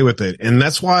get away with it. And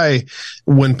that's why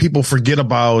when people forget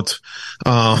about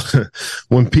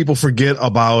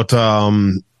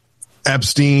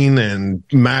Epstein and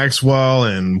Maxwell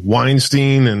and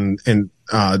Weinstein and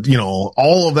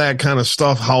all of that kind of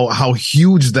stuff, how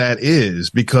huge that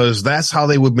is, because that's how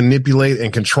they would manipulate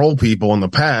and control people in the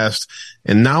past.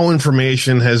 And now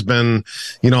information has been,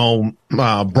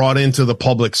 brought into the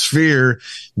public sphere.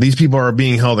 These people are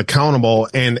being held accountable,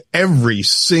 and every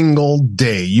single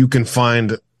day you can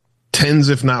find tens,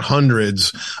 if not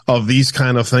hundreds, of these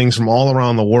kind of things from all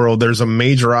around the world. There's a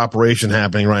major operation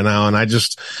happening right now, and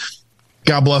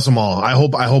God bless them all. I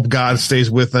hope God stays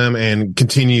with them and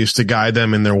continues to guide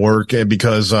them in their work,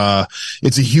 because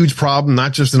it's a huge problem,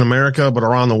 not just in America, but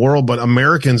around the world. But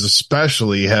Americans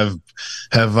especially have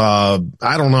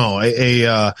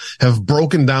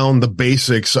broken down the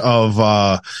basics of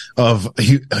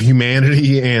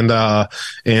humanity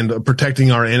and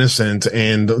protecting our innocent.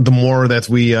 And the more that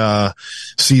we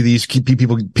see these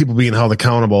people being held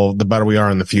accountable, the better we are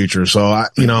in the future. So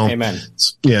Amen.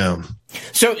 Yeah.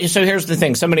 So here's the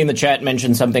thing. Somebody in the chat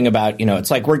mentioned something about,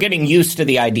 it's like we're getting used to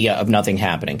the idea of nothing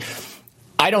happening.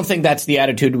 I don't think that's the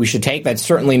attitude we should take. That's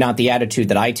certainly not the attitude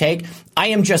that I take. I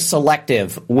am just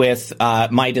selective with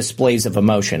my displays of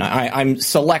emotion. I'm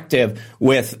selective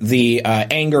with the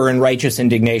anger and righteous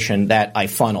indignation that I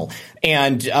funnel.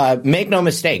 And make no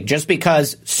mistake, just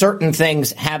because certain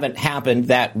things haven't happened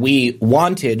that we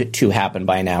wanted to happen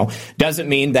by now doesn't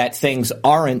mean that things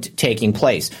aren't taking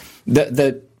place.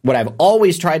 What I've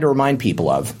always tried to remind people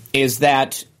of is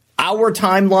that our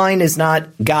timeline is not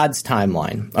God's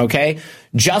timeline, okay?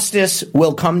 Justice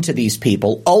will come to these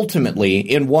people ultimately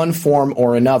in one form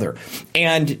or another.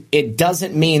 And it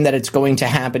doesn't mean that it's going to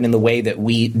happen in the way that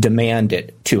we demand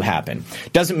it to happen.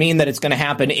 Doesn't mean that it's going to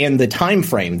happen in the time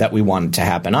frame that we want it to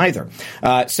happen either.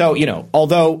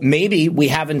 Although maybe we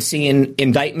haven't seen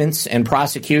indictments and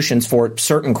prosecutions for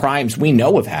certain crimes we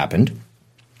know have happened,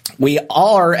 we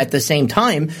are at the same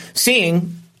time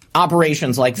seeing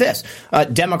operations like this.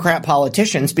 Democrat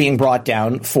politicians being brought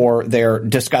down for their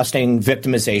disgusting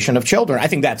victimization of children. I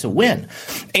think that's a win.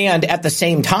 And at the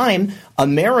same time,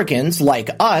 Americans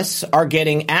like us are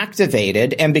getting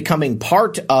activated and becoming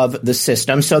part of the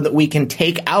system so that we can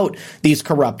take out these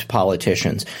corrupt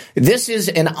politicians. This is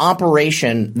an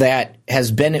operation that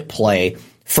has been at play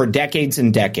for decades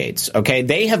and decades. Okay,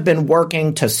 they have been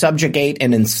working to subjugate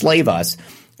and enslave us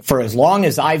for as long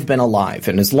as I've been alive,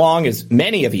 and as long as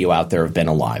many of you out there have been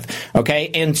alive,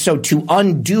 okay? And so to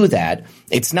undo that,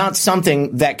 it's not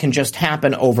something that can just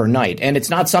happen overnight, and it's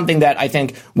not something that I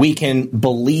think we can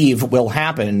believe will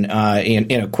happen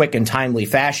in a quick and timely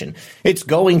fashion. It's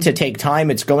going to take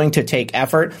time, it's going to take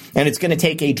effort, and it's going to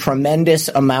take a tremendous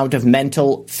amount of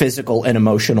mental, physical, and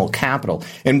emotional capital,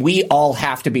 and we all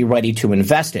have to be ready to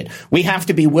invest it. We have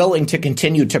to be willing to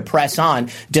continue to press on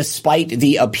despite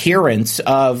the appearance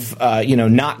of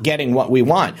not getting what we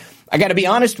want. I got to be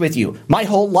honest with you. My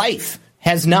whole life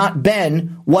has not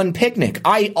been one picnic.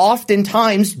 I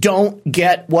oftentimes don't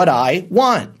get what I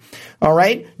want. All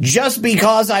right? Just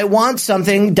because I want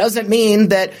something doesn't mean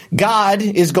that God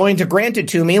is going to grant it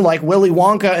to me like Willy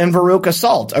Wonka and Veruca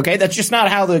Salt. Okay? That's just not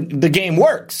how the game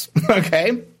works.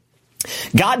 Okay?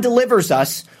 God delivers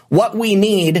us what we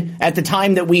need at the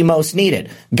time that we most need it.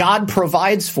 God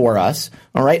provides for us.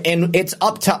 All right? And it's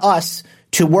up to us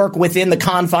to work within the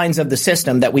confines of the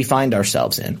system that we find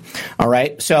ourselves in. All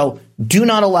right? So do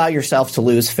not allow yourself to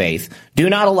lose faith. Do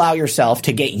not allow yourself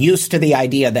to get used to the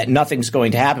idea that nothing's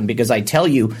going to happen, because I tell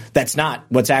you that's not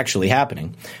what's actually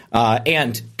happening.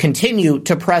 And continue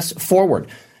to press forward.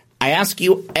 I ask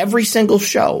you every single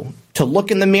show to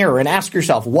look in the mirror and ask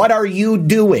yourself, what are you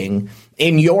doing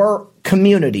in your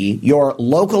community, your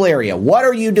local area? What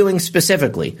are you doing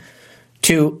specifically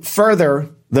to further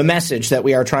the message that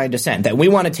we are trying to send, that we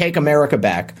want to take America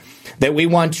back, that we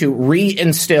want to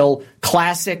reinstill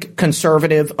classic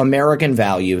conservative American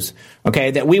values,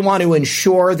 okay, that we want to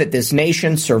ensure that this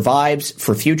nation survives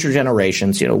for future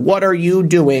generations. What are you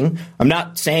doing? I'm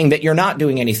not saying that you're not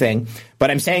doing anything,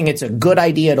 but I'm saying it's a good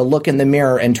idea to look in the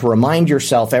mirror and to remind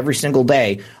yourself every single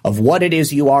day of what it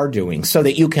is you are doing so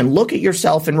that you can look at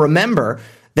yourself and remember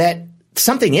that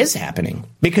something is happening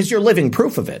because you're living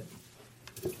proof of it.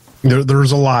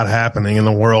 There's a lot happening in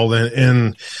the world,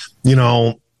 and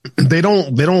they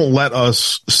don't let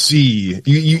us see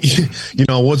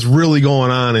what's really going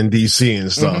on in DC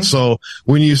and stuff. Mm-hmm. So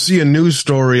when you see a news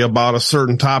story about a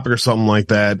certain topic or something like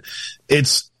that,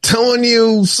 it's telling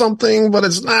you something, but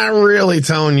it's not really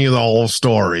telling you the whole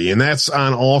story. And that's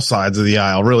on all sides of the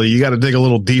aisle. Really, you got to dig a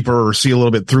little deeper or see a little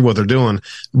bit through what they're doing.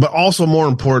 But also, more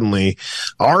importantly,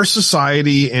 our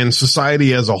society and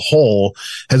society as a whole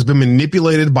has been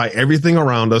manipulated by everything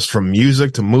around us, from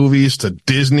music to movies to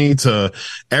Disney to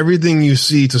everything you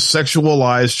see, to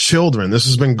sexualize children. This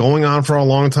has been going on for a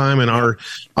long time, and our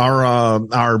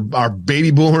baby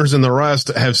boomers and the rest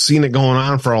have seen it going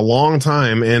on for a long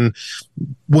time. And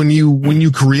when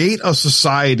you create a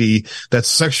society that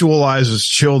sexualizes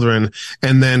children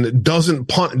and then doesn't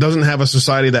have a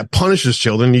society that punishes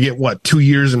children, you get 2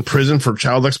 years in prison for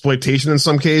child exploitation in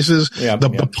some cases.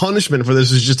 The punishment for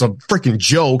this is just a freaking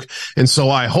joke. And so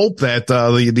I hope that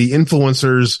the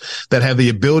influencers that have the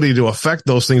ability to affect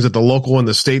those things at the local and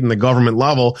the state and the government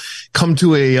level come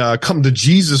to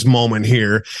Jesus moment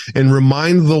here and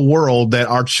remind the world that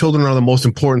our children are the most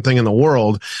important thing in the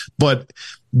world. But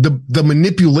the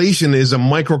manipulation is a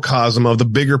microcosm of the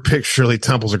bigger picture. Shirley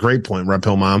Temple's a great point, Red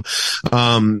Pill Mom.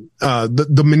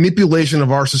 The manipulation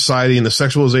of our society and the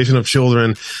sexualization of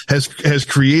children has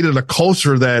created a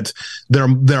culture that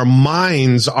their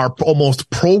minds are almost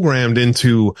programmed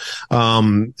into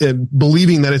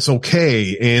believing that it's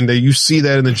okay. And you see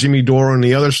that in the Jimmy Dore and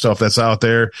the other stuff that's out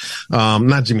there.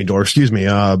 Not Jimmy Dore, excuse me.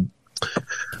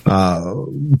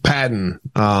 Patton.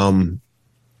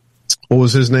 What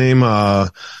was his name?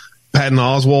 Patton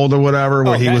Oswalt or whatever,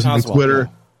 where he was on Twitter.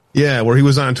 Yeah, where he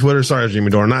was on Twitter. Sorry,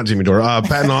 Jimmy Dore, not Jimmy Dore.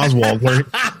 Patton Oswalt.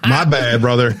 My bad,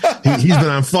 brother. He's been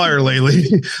on fire lately.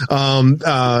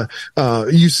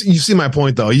 You see my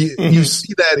point, though. You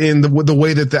see that in the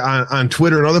way that on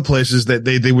Twitter and other places that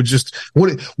they would just,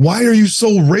 why are you so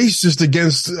racist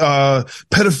against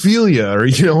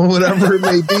pedophilia, or whatever it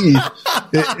may be.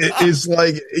 It's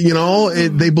like,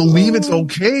 they believe it's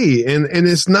okay, and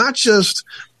it's not just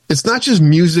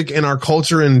music and our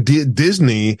culture and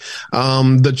Disney.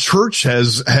 The church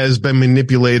has been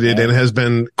manipulated and has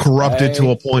been corrupted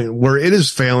to a point where it is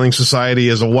failing society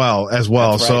as well. That's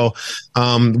right. So,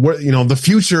 the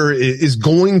future is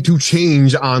going to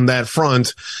change on that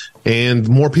front, and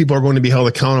more people are going to be held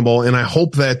accountable. And I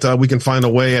hope that we can find a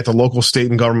way at the local, state,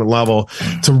 and government level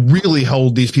to really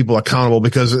hold these people accountable,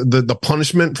 because the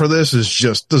punishment for this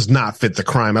does not fit the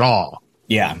crime at all.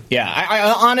 Yeah.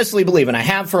 I honestly believe, and I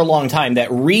have for a long time, that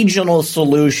regional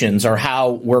solutions are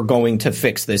how we're going to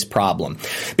fix this problem,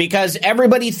 because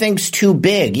everybody thinks too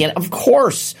big. Of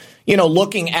course,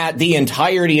 looking at the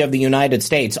entirety of the United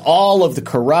States, all of the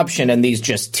corruption and these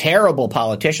just terrible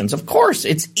politicians, of course,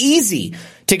 it's easy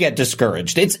to get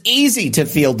discouraged. It's easy to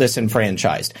feel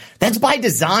disenfranchised. That's by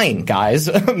design, guys.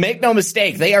 Make no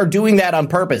mistake. They are doing that on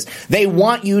purpose. They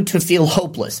want you to feel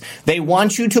hopeless. They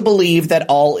want you to believe that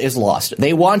all is lost.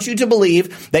 They want you to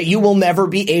believe that you will never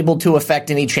be able to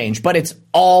affect any change. But it's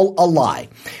all a lie.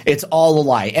 It's all a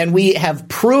lie. And we have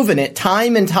proven it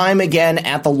time and time again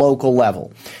at the local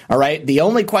level. All right. The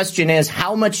only question is,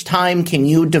 how much time can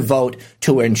you devote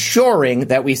to ensuring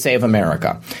that we save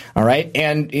America? All right.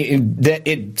 And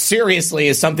it seriously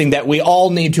is something that we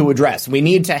all need to address. We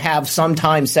need to have some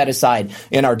time set aside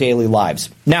in our daily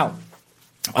lives. Now,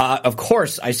 of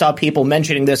course, I saw people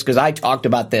mentioning this because I talked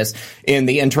about this in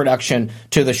the introduction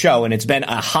to the show, and it's been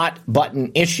a hot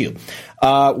button issue.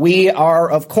 We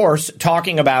are, of course,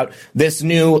 talking about this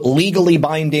new legally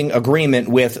binding agreement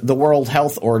with the World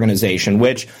Health Organization,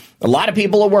 which a lot of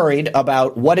people are worried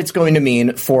about what it's going to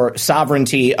mean for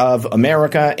sovereignty of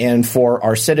America and for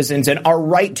our citizens and our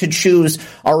right to choose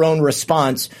our own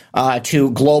response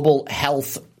to global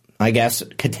health,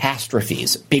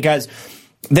 catastrophes. Because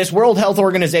this World Health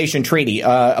Organization treaty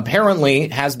apparently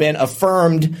has been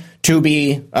affirmed to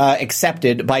be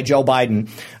accepted by Joe Biden.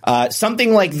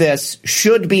 Something like this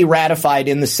should be ratified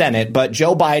in the Senate, but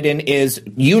Joe Biden is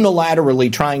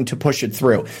unilaterally trying to push it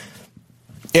through.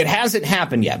 It hasn't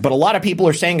happened yet, but a lot of people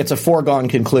are saying it's a foregone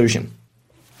conclusion.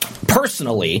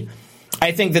 Personally,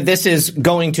 I think that this is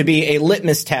going to be a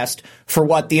litmus test for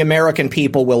what the American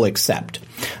people will accept.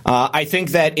 I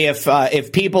think that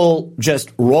if people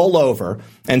just roll over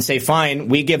and say, fine,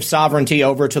 we give sovereignty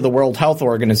over to the World Health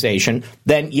Organization,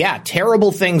 then yeah,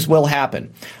 terrible things will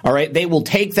happen. All right. They will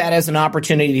take that as an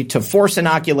opportunity to force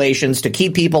inoculations, to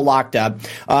keep people locked up,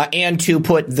 and to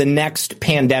put the next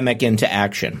pandemic into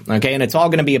action. Okay. And it's all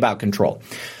going to be about control.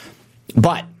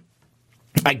 But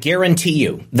I guarantee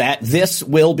you that this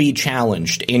will be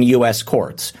challenged in U.S.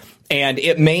 courts, and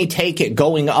it may take it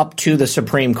going up to the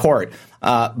Supreme Court.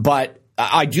 But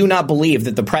I do not believe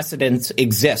that the precedent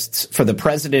exists for the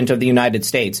president of the United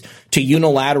States to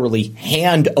unilaterally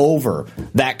hand over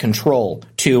that control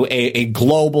to a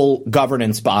global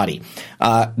governance body.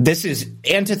 This is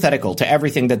antithetical to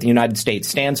everything that the United States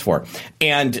stands for.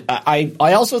 And I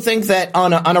also think that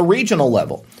on a regional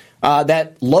level,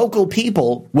 that local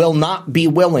people will not be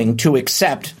willing to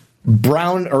accept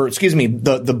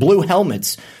the blue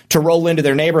helmets to roll into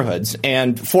their neighborhoods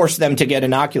and force them to get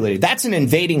inoculated. That's an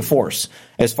invading force,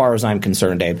 as far as I'm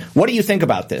concerned, Dave. What do you think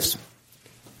about this?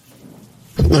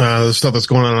 The stuff that's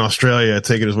going on in Australia, I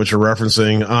take it is what you're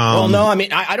referencing. Well, no, I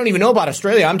mean, I don't even know about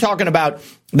Australia. I'm talking about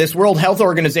this World Health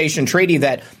Organization treaty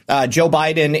that Joe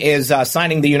Biden is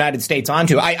signing the United States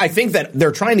onto. I think that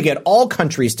they're trying to get all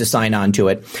countries to sign on to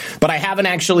it, but I haven't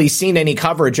actually seen any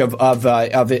coverage of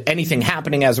anything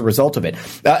happening as a result of it.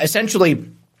 Essentially,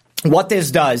 what this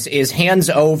does is hands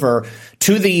over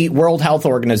to the World Health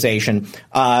Organization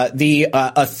the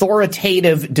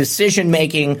authoritative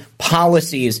decision-making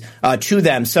policies to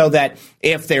them, so that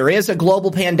if there is a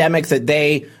global pandemic that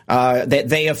they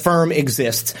affirm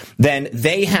exists, then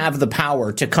they have the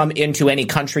power to come into any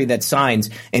country that signs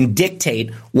and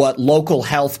dictate what local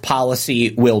health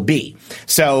policy will be.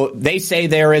 So they say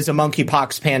there is a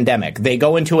monkeypox pandemic. They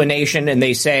go into a nation and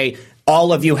they say,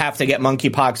 all of you have to get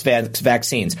monkeypox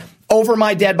vaccines. Over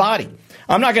my dead body.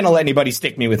 I'm not going to let anybody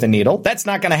stick me with a needle. That's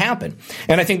not going to happen.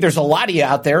 And I think there's a lot of you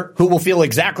out there who will feel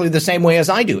exactly the same way as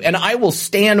I do. And I will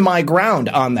stand my ground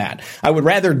on that. I would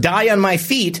rather die on my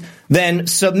feet than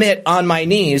submit on my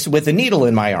knees with a needle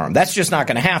in my arm. That's just not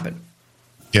going to happen.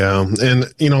 Yeah.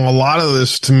 And, a lot of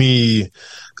this to me,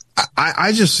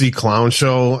 I just see clown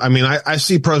show. I mean, I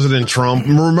see President Trump.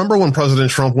 Remember when President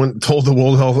Trump told the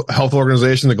World Health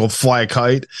Organization to go fly a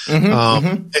kite?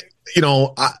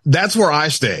 That's where I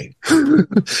stay.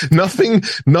 Nothing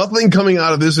coming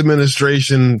out of this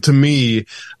administration to me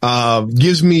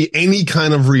gives me any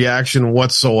kind of reaction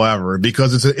whatsoever,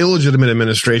 because it's an illegitimate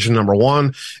administration, number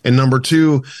one. And number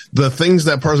two, the things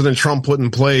that President Trump put in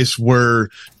place were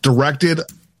directed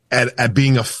at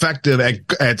being effective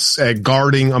at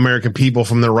guarding American people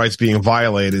from their rights being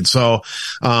violated. So,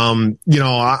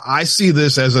 I see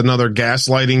this as another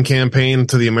gaslighting campaign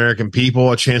to the American people,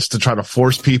 a chance to try to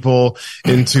force people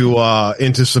into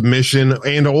submission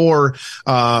and or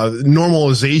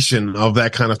normalization of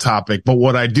that kind of topic. But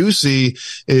what I do see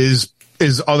is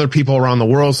other people around the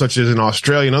world, such as in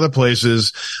Australia and other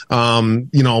places,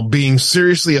 being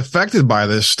seriously affected by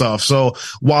this stuff. So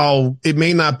while it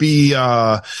may not be,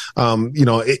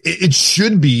 it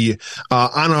should be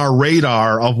on our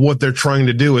radar of what they're trying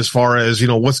to do as far as,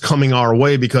 what's coming our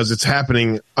way, because it's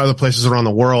happening other places around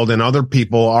the world and other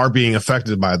people are being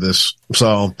affected by this.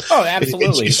 So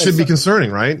absolutely. It should be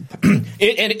concerning, right?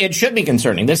 It should be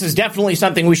concerning. This is definitely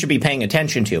something we should be paying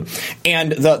attention to.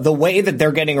 And the way that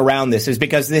they're getting around this is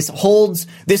because this holds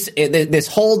the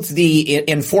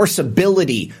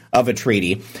enforceability of a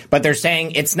treaty, but they're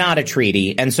saying it's not a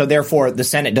treaty, and so therefore the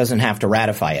Senate doesn't have to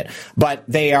ratify it. But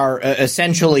they are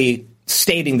essentially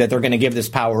stating that they're going to give this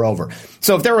power over.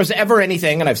 So if there was ever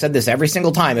anything, and I've said this every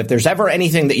single time, if there's ever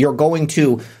anything that you're going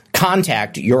to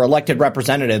contact your elected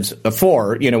representatives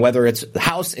for, whether it's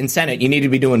House and Senate, you need to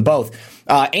be doing both.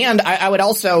 And I would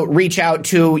also reach out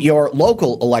to your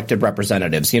local elected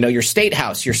representatives, your state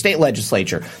house, your state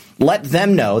legislature. Let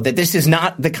them know that this is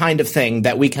not the kind of thing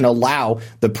that we can allow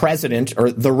the president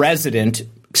or the resident,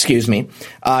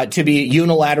 to be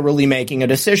unilaterally making a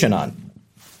decision on.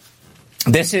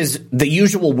 This is the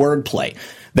usual wordplay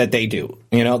that they do.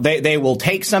 They will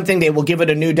take something, they will give it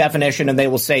a new definition, and they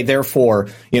will say, therefore,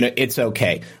 it's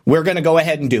okay. We're going to go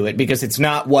ahead and do it because it's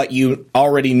not what you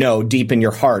already know deep in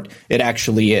your heart it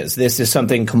actually is. This is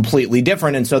something completely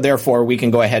different, and so therefore we can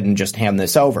go ahead and just hand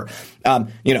this over.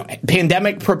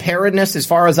 Pandemic preparedness, as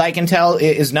far as I can tell,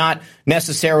 is not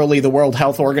necessarily the World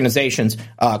Health Organization's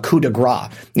coup de grace.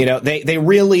 They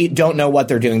really don't know what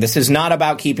they're doing. This is not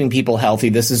about keeping people healthy.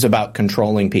 This is about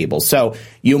controlling people. So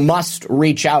you must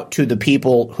reach reach out to the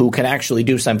people who can actually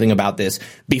do something about this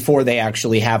before they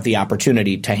actually have the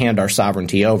opportunity to hand our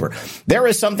sovereignty over. There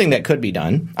is something that could be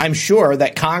done. I'm sure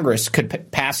that Congress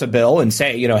could pass a bill and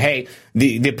say, hey,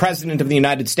 the president of the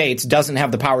United States doesn't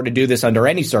have the power to do this under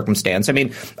any circumstance. I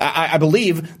mean, I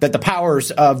believe that the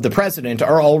powers of the president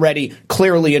are already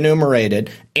clearly enumerated,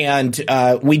 and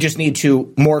we just need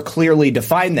to more clearly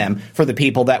define them for the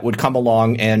people that would come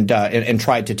along and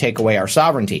try to take away our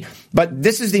sovereignty. But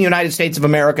this is the United States of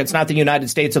America. It's not the United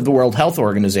States of the World Health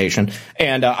Organization.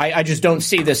 And I just don't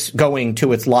see this going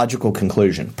to its logical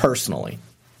conclusion, personally.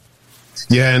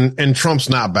 Yeah, and Trump's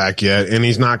not back yet, and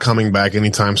he's not coming back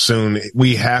anytime soon.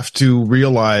 We have to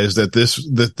realize that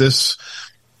this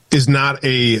is not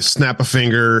a snap a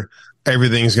finger,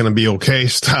 everything's going to be okay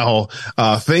style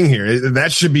thing here.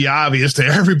 That should be obvious to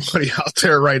everybody out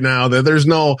there right now that there's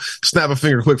no snap a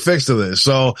finger quick fix to this.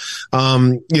 So,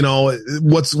 what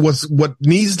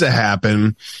needs to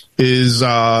happen is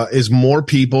more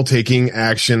people taking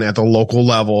action at the local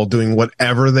level, doing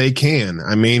whatever they can.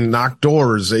 I mean, knock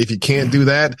doors. If you can't do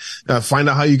that, find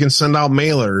out how you can send out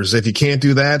mailers. If you can't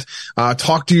do that,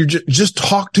 talk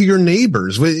to your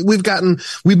neighbors. We've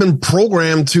been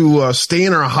programmed to stay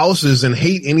in our houses and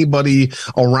hate anybody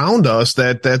around us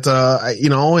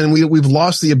and we've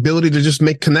lost the ability to just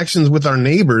make connections with our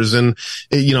neighbors, and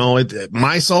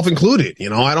myself included.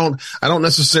 I don't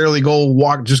necessarily go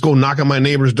knock on my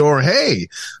neighbor's door. Hey,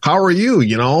 how are you?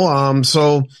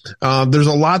 So there's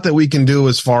a lot that we can do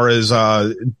as far as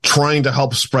trying to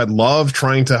help spread love,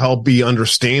 trying to help be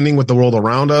understanding with the world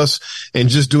around us, and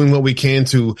just doing what we can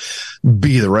to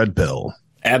be the red pill.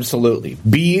 Absolutely.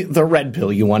 Be the red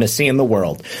pill you want to see in the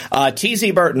world.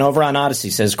 TZ Burton over on Odyssey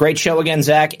says, great show again,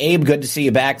 Zach. Abe, good to see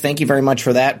you back. Thank you very much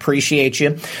for that. Appreciate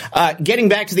you. Getting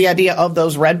back to the idea of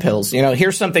those red pills,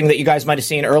 here's something that you guys might have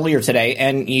seen earlier today,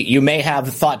 and you may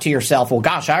have thought to yourself, well,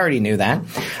 gosh, I already knew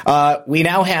that. We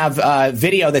now have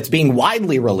video that's being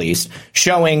widely released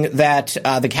showing that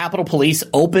the Capitol Police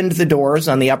opened the doors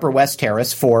on the Upper West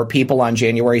Terrace for people on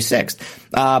January 6th.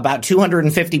 About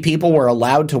 250 people were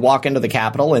allowed to walk into the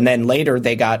Capitol, and then later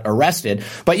they got arrested.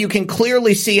 But you can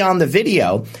clearly see on the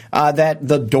video that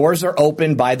the doors are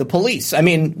opened by the police. I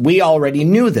mean, we already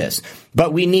knew this,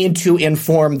 but we need to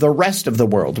inform the rest of the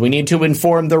world. We need to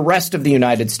inform the rest of the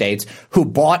United States who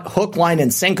bought hook, line,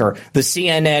 and sinker the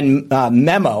CNN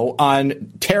memo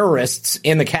on terrorists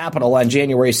in the Capitol on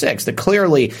January 6th. That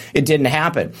clearly it didn't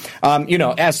happen.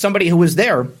 As somebody who was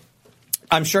there,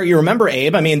 I'm sure you remember,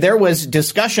 Abe. I mean, there was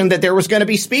discussion that there was going to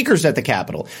be speakers at the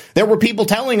Capitol. There were people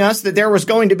telling us that there was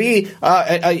going to be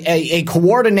a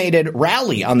coordinated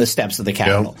rally on the steps of the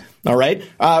Capitol. Yep. All right.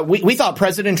 We thought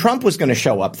President Trump was going to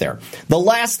show up there. The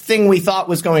last thing we thought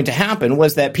was going to happen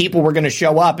was that people were going to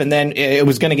show up, and then it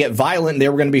was going to get violent, and they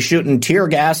were going to be shooting tear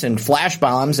gas and flash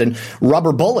bombs and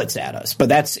rubber bullets at us. But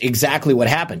that's exactly what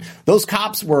happened. Those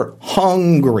cops were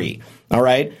hungry. All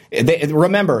right.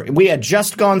 Remember, we had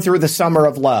just gone through the summer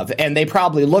of love, and they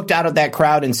probably looked out at that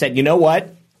crowd and said, you know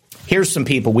what? Here's some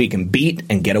people we can beat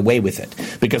and get away with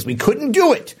it, because we couldn't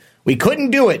do it. We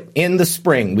couldn't do it in the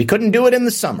spring. We couldn't do it in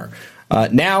the summer.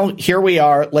 Now, here we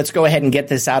are. Let's go ahead and get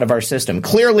this out of our system.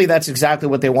 Clearly, that's exactly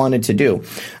what they wanted to do.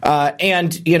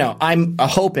 I'm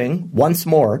hoping once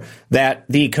more that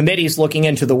the committees looking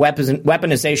into the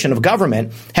weaponization of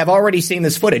government have already seen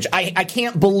this footage. I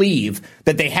can't believe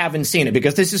that they haven't seen it,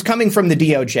 because this is coming from the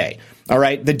DOJ. All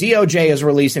right. The DOJ is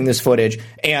releasing this footage,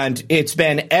 and it's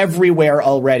been everywhere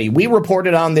already. We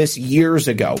reported on this years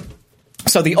ago.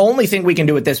 So the only thing we can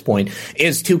do at this point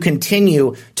is to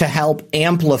continue to help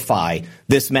amplify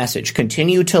this message,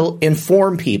 continue to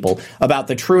inform people about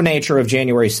the true nature of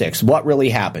January 6th, what really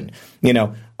happened.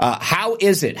 How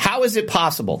is it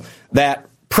possible that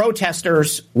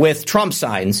protesters with Trump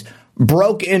signs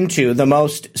broke into the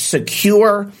most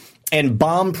secure and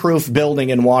bomb-proof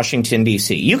building in Washington,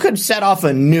 D.C.? You could set off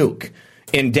a nuke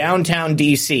in downtown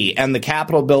D.C., and the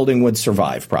Capitol building would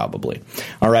survive, probably.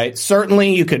 All right.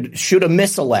 Certainly, you could shoot a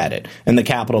missile at it, and the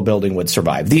Capitol building would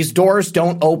survive. These doors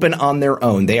don't open on their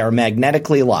own. They are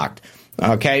magnetically locked.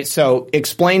 Okay. So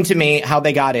explain to me how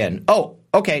they got in. Oh,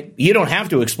 okay. You don't have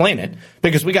to explain it,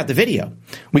 because we got the video.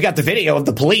 We got the video of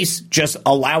the police just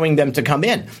allowing them to come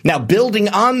in. Now, building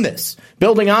on this,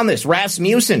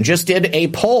 Rasmussen just did a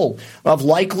poll of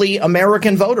likely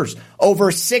American voters.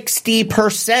 Over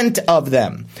 60% of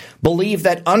them believe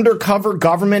that undercover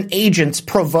government agents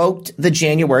provoked the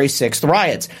January 6th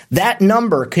riots. That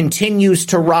number continues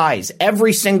to rise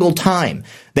every single time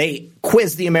they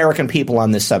quiz the American people on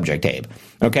this subject, Abe.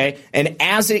 Okay. And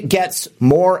as it gets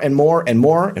more and more and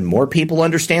more and more people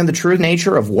understand the true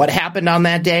nature of what happened on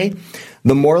that day,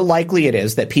 the more likely it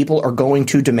is that people are going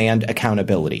to demand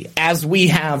accountability, as we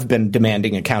have been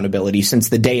demanding accountability since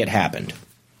the day it happened.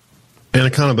 And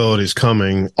accountability is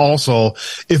coming. Also,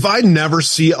 if I never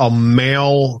see a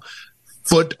male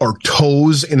foot or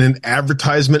toes in an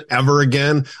advertisement ever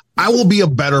again, I will be a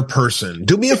better person.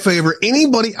 Do me a favor.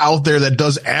 Anybody out there that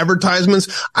does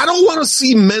advertisements, I don't want to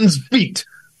see men's feet.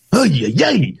 Oh,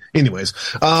 yay. Anyways,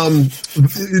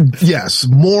 yes,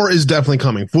 more is definitely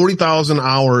coming. 40,000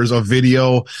 hours of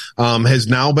video has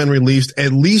now been released,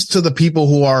 at least to the people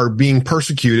who are being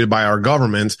persecuted by our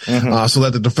government, so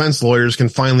that the defense lawyers can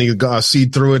finally see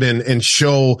through it and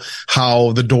show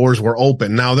how the doors were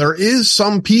open. Now, there is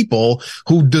some people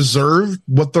who deserve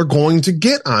what they're going to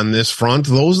get on this front.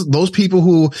 Those people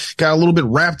who got a little bit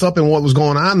wrapped up in what was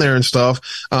going on there and stuff,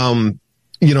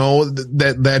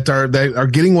 that are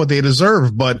getting what they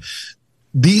deserve. But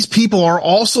these people are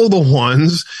also the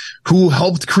ones who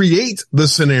helped create the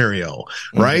scenario,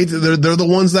 right? They're the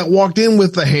ones that walked in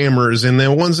with the hammers, and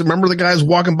the ones that, remember the guys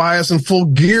walking by us in full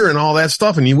gear and all that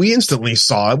stuff. And we instantly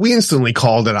saw it. We instantly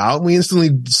called it out. We instantly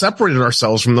separated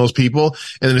ourselves from those people.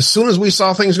 And then as soon as we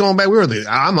saw things going bad, we were like,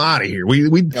 I'm out of here. We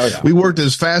worked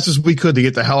as fast as we could to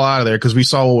get the hell out of there because we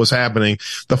saw what was happening.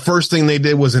 The first thing they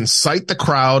did was incite the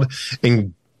crowd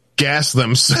and gas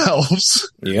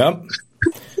themselves. Yep.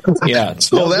 Yeah.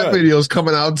 So that video is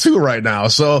coming out too right now.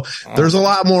 So there's a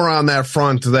lot more on that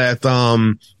front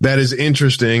that is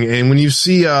interesting. And when you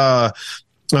see, how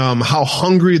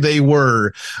hungry they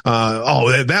were,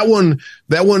 that one,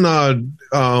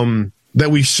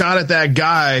 that we shot at that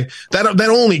guy that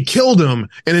only killed him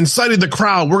and incited the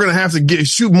crowd. We're going to have to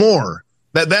shoot more.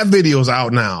 That video's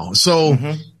out now. So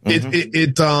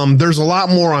there's a lot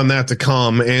more on that to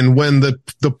come. And when the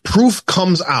proof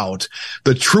comes out,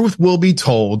 the truth will be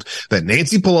told that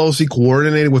Nancy Pelosi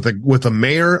coordinated with the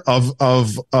mayor of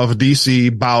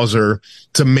DC, Bowser,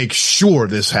 to make sure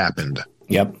this happened.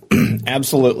 Yep.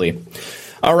 Absolutely.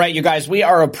 All right, you guys, we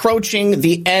are approaching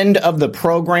the end of the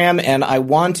program, and I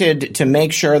wanted to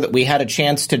make sure that we had a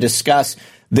chance to discuss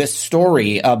this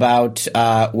story about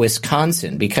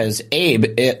Wisconsin, because,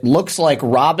 Abe, it looks like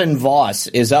Robin Vos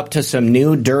is up to some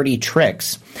new dirty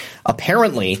tricks.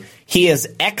 Apparently, he is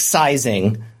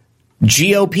excising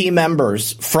GOP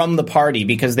members from the party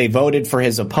because they voted for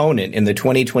his opponent in the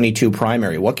 2022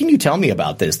 primary. What can you tell me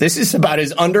about this? This is about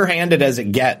as underhanded as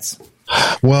it gets.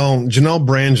 Well, Janelle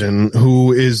Brandon,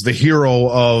 who is the hero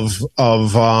of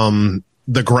the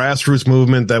grassroots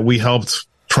movement that we helped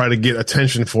try to get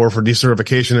attention for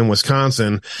decertification in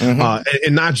Wisconsin,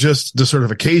 and not just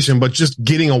decertification, but just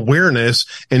getting awareness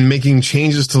and making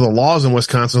changes to the laws in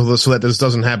Wisconsin so that this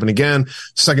doesn't happen again.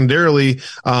 Secondarily,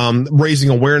 raising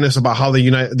awareness about how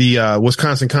the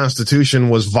Wisconsin Constitution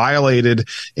was violated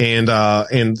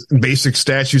and basic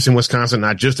statutes in Wisconsin,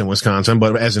 not just in Wisconsin,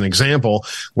 but as an example,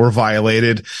 were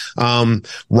violated.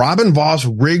 Robin Vos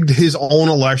rigged his own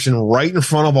election right in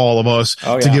front of all of us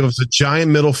to give us a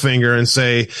giant middle finger and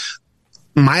say,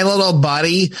 my little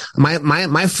buddy,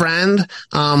 my friend,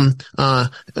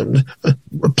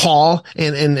 Paul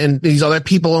and these other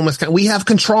people in Wisconsin, we have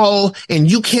control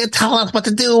and you can't tell us what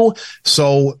to do.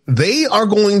 So they are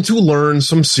going to learn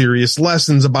some serious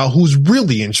lessons about who's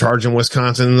really in charge in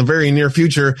Wisconsin in the very near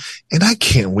future. And I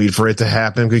can't wait for it to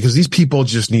happen because these people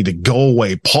just need to go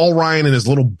away. Paul Ryan and his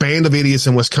little band of idiots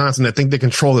in Wisconsin that think they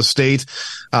control the state.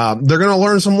 They're going to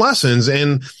learn some lessons.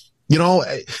 And,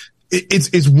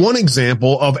 it's one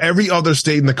example of every other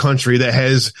state in the country that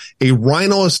has a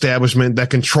rhino establishment that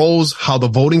controls how the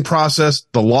voting process,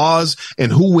 the laws,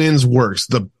 and who wins works.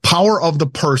 The power of the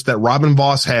purse that Robin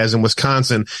Vos has in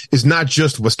Wisconsin is not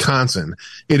just Wisconsin.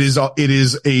 It is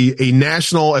a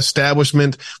national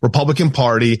establishment Republican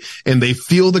Party, and they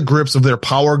feel the grips of their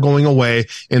power going away,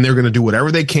 and they're going to do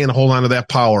whatever they can to hold on to that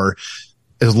power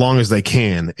as long as they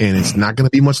can, and it's not going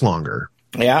to be much longer.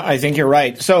 Yeah, I think you're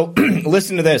right. So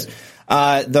listen to this.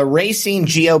 The Racine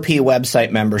GOP website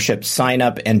membership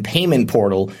sign-up and payment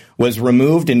portal was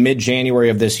removed in mid-January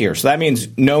of this year. So that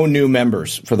means no new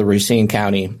members for the Racine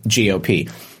County GOP.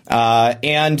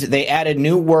 And they added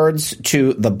new words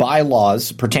to the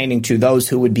bylaws pertaining to those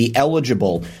who would be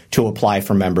eligible to apply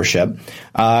for membership.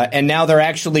 And now they're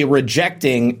actually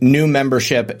rejecting new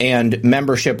membership and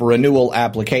membership renewal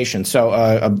applications. So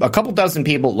a couple dozen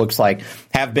people, it looks like,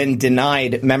 have been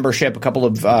denied membership. A couple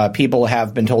of people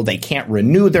have been told they can't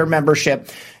renew their membership.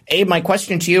 Abe, my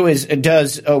question to you is,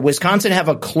 does Wisconsin have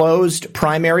a closed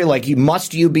primary? Like,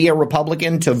 must you be a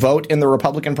Republican to vote in the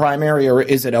Republican primary, or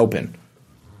is it open?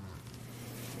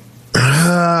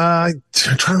 I'm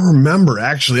trying to remember.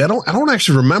 Actually, I don't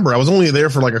actually remember. I was only there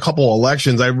for like a couple of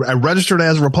elections. I registered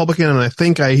as a Republican, and I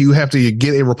think you have to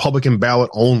get a Republican ballot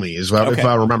only, if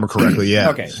I remember correctly. Yeah.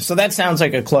 Okay, so that sounds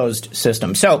like a closed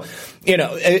system. So,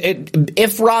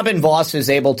 if Robin Vos is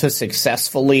able to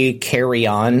successfully carry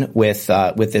on with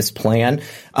this plan,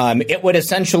 it would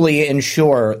essentially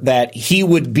ensure that he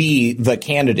would be the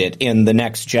candidate in the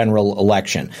next general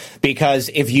election. Because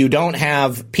if you don't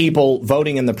have people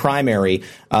voting in the primary,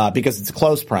 because it's a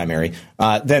closed primary,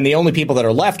 then the only people that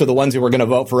are left are the ones who are going to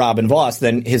vote for Robin Vos.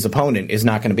 Then his opponent is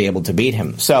not going to be able to beat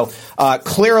him. So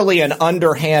clearly an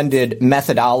underhanded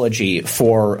methodology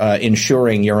for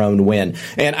ensuring your own win.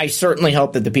 And I certainly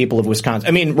hope that the people of Wisconsin,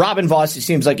 I mean, Robin Vos, it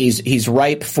seems like he's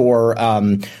ripe for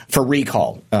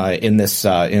recall in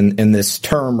this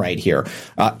term right here.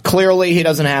 Clearly he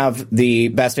doesn't have the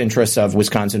best interests of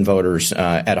Wisconsin voters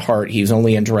at heart. He's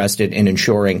only interested in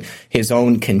ensuring his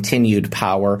own continued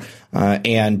power.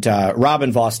 And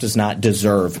Robin Vos does not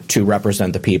deserve to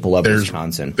represent the people of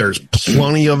Wisconsin. There's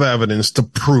plenty of evidence to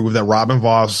prove that Robin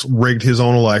Vos rigged his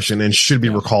own election and should be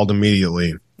recalled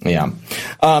immediately. Yeah.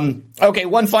 Okay,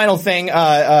 one final thing.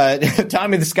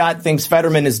 Tommy the Scott thinks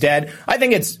Fetterman is dead. I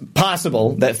think it's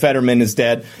possible that Fetterman is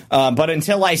dead, but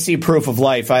until I see proof of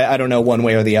life, I don't know one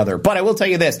way or the other. But I will tell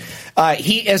you this.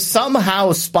 He is somehow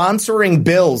sponsoring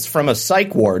bills from a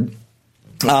psych ward,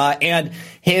 and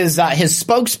his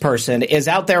spokesperson is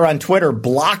out there on Twitter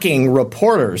blocking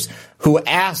reporters who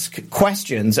ask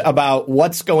questions about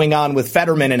what's going on with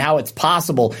Fetterman and how it's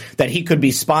possible that he could be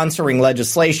sponsoring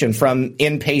legislation from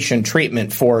inpatient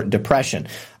treatment for depression.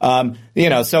 So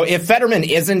if Fetterman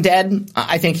isn't dead,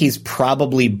 I think he's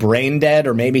probably brain dead,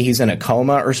 or maybe he's in a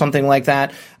coma or something like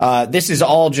that. This is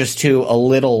all just too a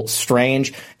little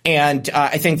strange. And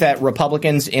I think that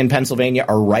Republicans in Pennsylvania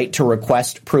are right to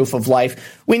request proof of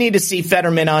life. We need to see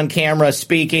Fetterman on camera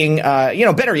speaking,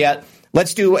 better yet,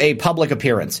 let's do a public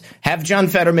appearance. Have John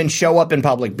Fetterman show up in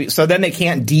public so then they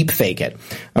can't deep fake it.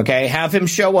 Okay. Have him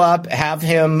show up, have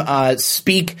him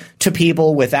speak to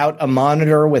people without a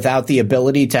monitor, without the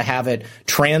ability to have it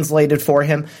translated for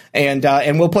him. And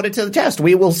we'll put it to the test.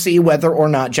 We will see whether or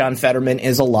not John Fetterman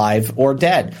is alive or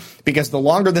dead. Because the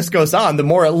longer this goes on, the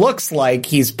more it looks like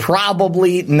he's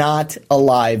probably not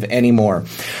alive anymore.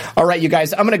 All right, you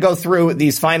guys, I'm going to go through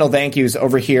these final thank yous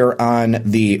over here on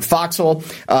the Foxhole.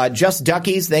 Just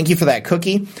Duckies, thank you for that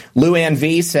cookie. Luann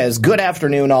V says, good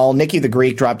afternoon, all. Nikki the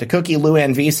Greek dropped a cookie.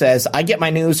 Luann V says, I get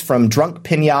my news from Drunk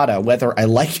Pinata, whether I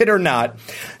like it or not.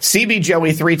 CB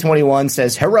Joey 321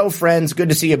 says, hello, friends. Good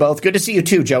to see you both. Good to see you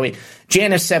too, Joey.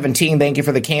 Janice 17, thank you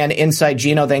for the can. Inside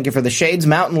Gino, thank you for the shades.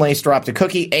 Mountain Lace dropped a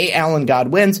cookie. A. Allen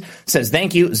Godwins says,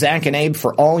 thank you, Zach and Abe,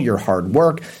 for all your hard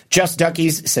work. Just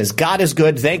Duckies says, God is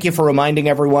good. Thank you for reminding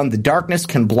everyone the darkness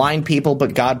can blind people,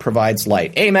 but God provides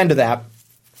light. Amen to that.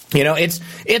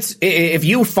 It's if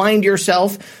you find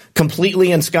yourself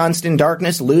completely ensconced in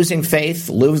darkness, losing faith,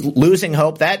 losing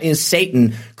hope, that is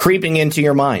Satan creeping into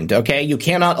your mind, okay? You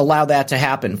cannot allow that to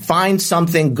happen. Find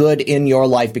something good in your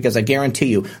life, because I guarantee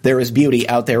you there is beauty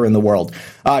out there in the world.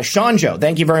 Sean Joe,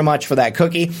 thank you very much for that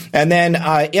cookie. And then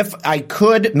if I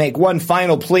could make one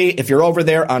final plea, if you're over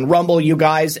there on Rumble, you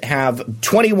guys have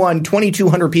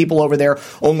 2,200 people over there,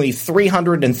 only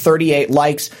 338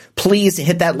 likes. Please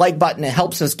hit that like button. It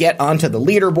helps us get onto the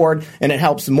leaderboard, and it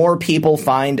helps more people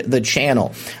find the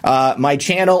channel. My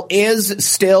channel is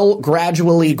still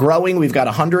gradually growing. We've got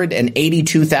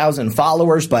 182,000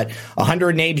 followers, but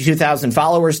 182,000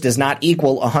 followers does not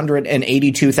equal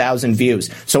 182,000 views.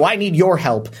 So I need your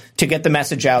help to get the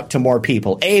message out to more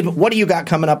people. Abe, what do you got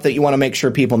coming up that you want to make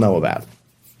sure people know about?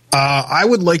 I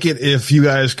would like it if you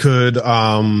guys could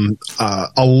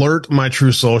alert my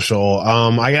True Social.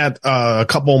 I got a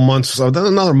couple months,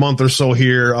 another month or so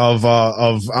here of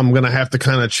I'm gonna have to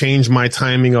kind of change my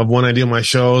timing of when I do my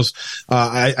shows.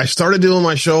 I started doing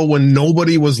my show when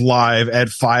nobody was live at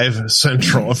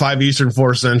 5 Eastern,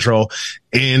 4 Central.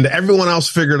 And everyone else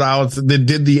figured out, they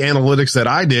did the analytics that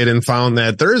I did and found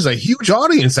that there is a huge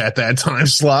audience at that time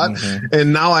slot. Mm-hmm.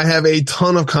 And now I have a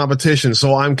ton of competition.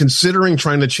 So I'm considering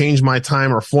trying to change my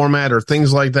time or format or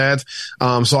things like that.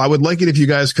 So I would like it if you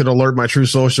guys could alert my True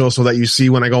Social so that you see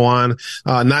when I go on.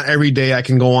 Not every day I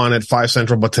can go on at 5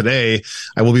 Central, but today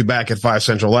I will be back at 5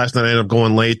 Central. Last night I ended up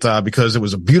going late, because it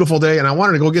was a beautiful day and I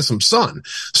wanted to go get some sun.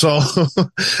 So,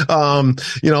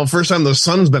 first time the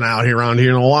sun's been out here around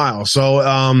here in a while. So,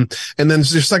 and then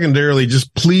just secondarily,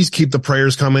 just please keep the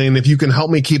prayers coming. And if you can help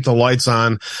me keep the lights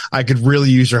on, I could really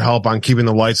use your help on keeping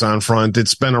the lights on front.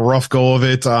 It's been a rough go of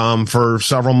it, for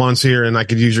several months here, and I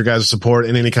could use your guys' support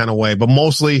in any kind of way, but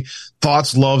mostly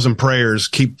thoughts, loves, and prayers.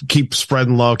 Keep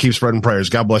spreading love, keep spreading prayers.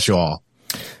 God bless you all.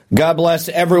 God bless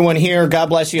everyone here. God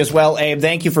bless you as well, Abe.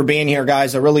 Thank you for being here,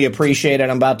 guys. I really appreciate it.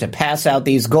 I'm about to pass out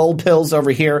these gold pills over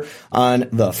here on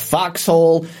the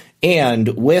Foxhole. And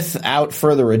without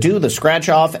further ado, the scratch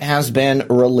off has been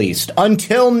released.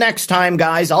 Until next time,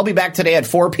 guys, I'll be back today at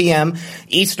 4 p.m.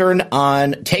 Eastern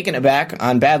on Taking It Back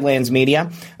on Badlands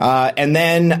Media. And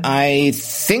then I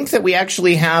think that we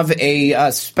actually have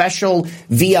a special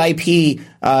VIP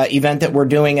event that we're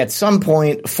doing at some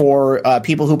point for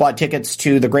people who bought tickets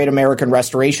to the Great American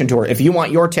Restoration Tour. If you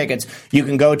want your tickets, you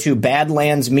can go to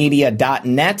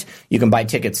badlandsmedia.net. You can buy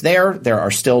tickets there. There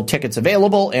are still tickets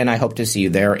available, and I hope to see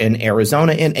you there in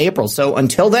Arizona in April. So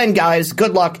until then, guys,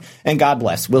 good luck and God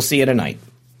bless. We'll see you tonight.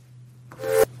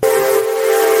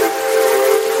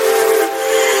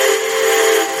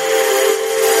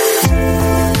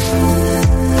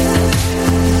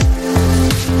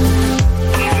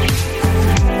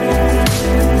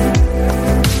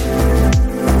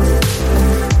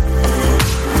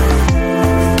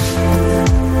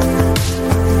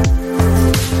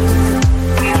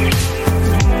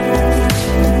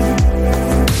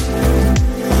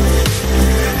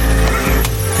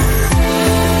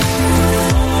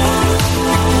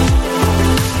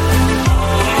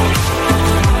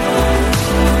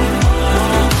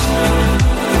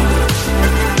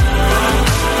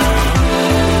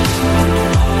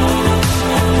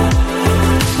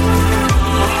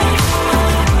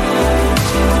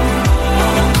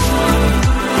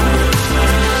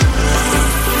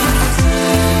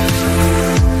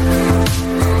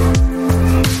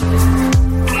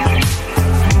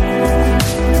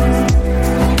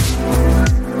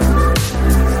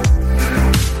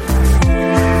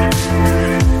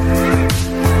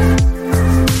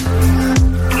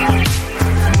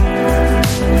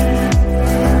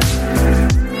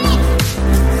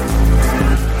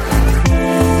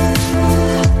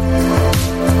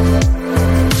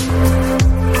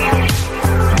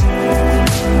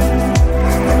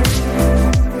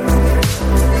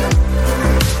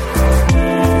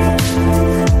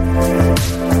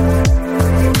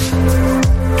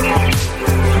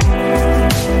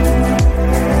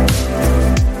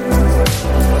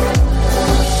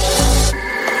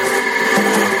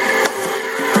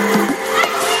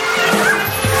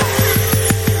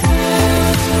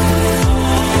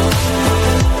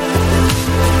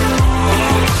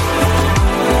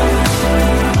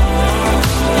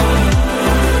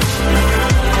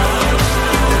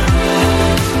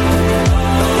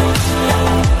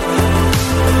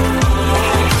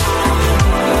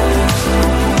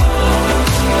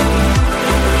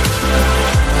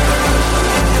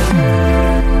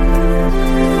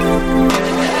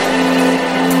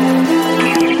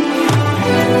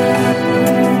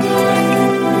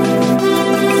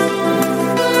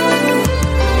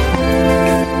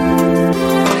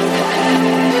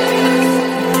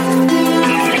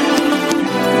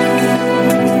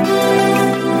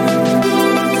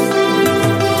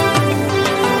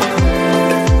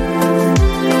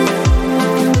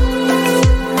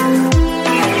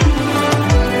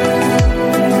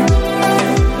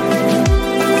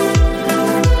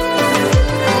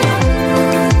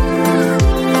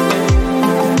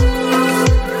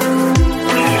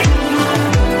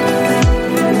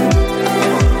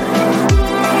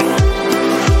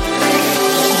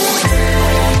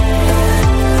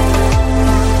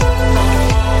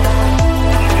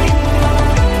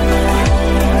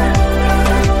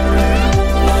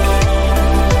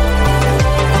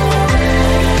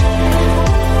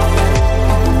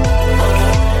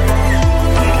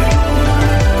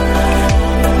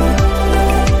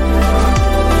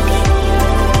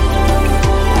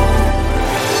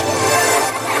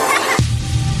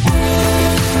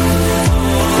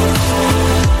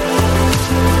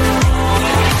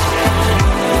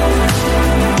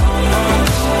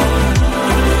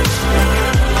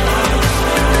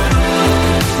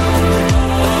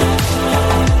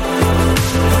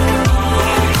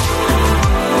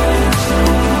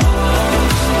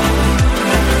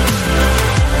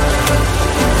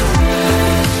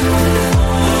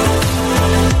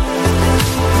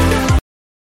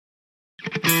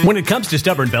 When it comes to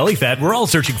stubborn belly fat, we're all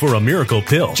searching for a miracle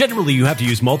pill. Generally, you have to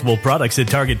use multiple products that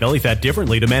target belly fat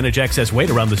differently to manage excess weight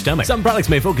around the stomach. Some products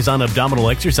may focus on abdominal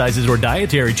exercises or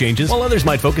dietary changes, while others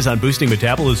might focus on boosting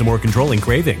metabolism or controlling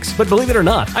cravings. But believe it or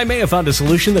not, I may have found a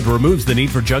solution that removes the need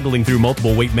for juggling through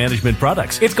multiple weight management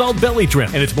products. It's called Belly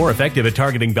Trim, and it's more effective at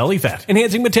targeting belly fat,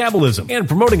 enhancing metabolism, and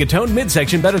promoting a toned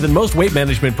midsection better than most weight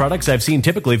management products I've seen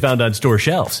typically found on store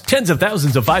shelves. Tens of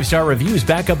thousands of 5-star reviews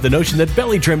back up the notion that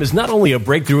Belly Trim is not only a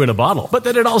breakthrough breakthrough in a bottle, but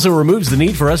that it also removes the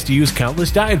need for us to use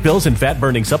countless diet pills and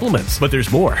fat-burning supplements. But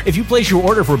there's more. If you place your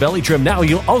order for Belly Trim now,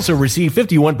 you'll also receive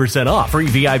 51% off, free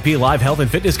VIP live health and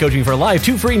fitness coaching for life,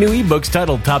 2 free new ebooks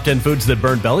titled Top 10 Foods That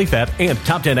Burn Belly Fat and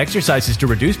Top 10 Exercises to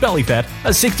Reduce Belly Fat, a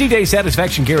 60-day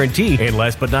satisfaction guarantee, and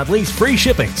last but not least, free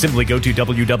shipping. Simply go to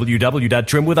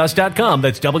www.trimwithus.com.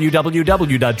 That's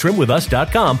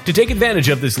www.trimwithus.com to take advantage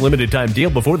of this limited time deal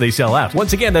before they sell out.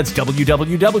 Once again, that's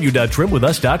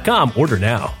www.trimwithus.com. Order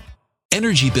now.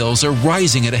 Energy bills are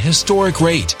rising at a historic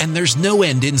rate, and there's no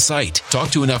end in sight. Talk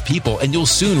to enough people, and you'll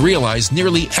soon realize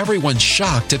nearly everyone's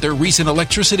shocked at their recent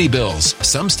electricity bills.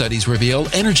 Some studies reveal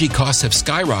energy costs have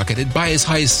skyrocketed by as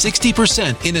high as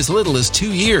 60% in as little as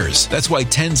 2 years. That's why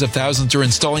tens of thousands are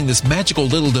installing this magical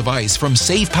little device from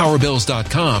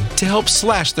SavePowerBills.com to help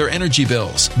slash their energy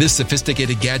bills. This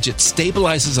sophisticated gadget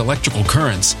stabilizes electrical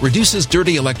currents, reduces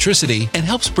dirty electricity, and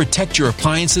helps protect your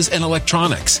appliances and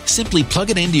electronics. Simply plug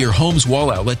it into your home's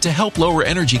wall outlet to help lower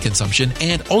energy consumption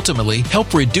and ultimately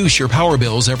help reduce your power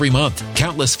bills every month.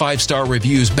 Countless 5-star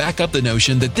reviews back up the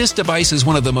notion that this device is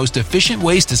one of the most efficient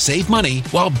ways to save money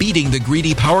while beating the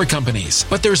greedy power companies.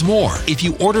 But there's more. If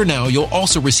you order now, you'll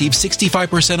also receive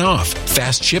 65% off,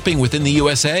 fast shipping within the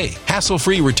USA,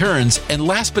 hassle-free returns, and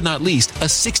last but not least, a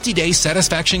 60-day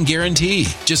satisfaction guarantee.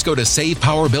 Just go to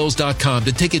SavePowerBills.com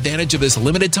to take advantage of this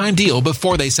limited time deal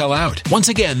before they sell out. Once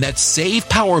again, that's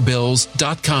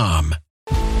SavePowerBills.com.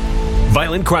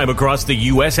 Violent crime across the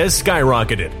U.S. has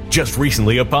skyrocketed. Just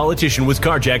recently, a politician was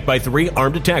carjacked by 3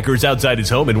 armed attackers outside his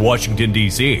home in Washington,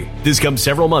 D.C. This comes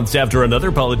several months after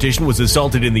another politician was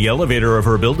assaulted in the elevator of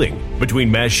her building. Between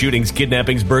mass shootings,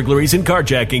 kidnappings, burglaries, and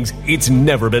carjackings, it's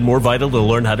never been more vital to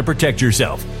learn how to protect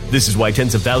yourself. This is why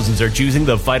tens of thousands are choosing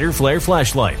the Fighter Flare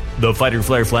flashlight. The Fighter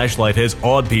Flare flashlight has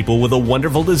awed people with a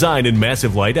wonderful design and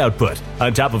massive light output.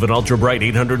 On top of an ultra-bright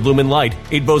 800-lumen light,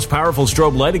 it boasts powerful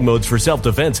strobe lighting modes for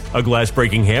self-defense, a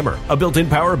glass-breaking hammer, a built-in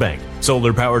power bank,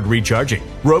 solar-powered recharging,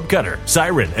 rope cutter,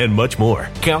 siren, and much more.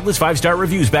 Countless 5-star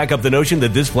reviews back up the notion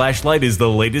that this flashlight is the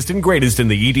latest and greatest in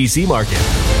the EDC market.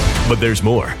 But there's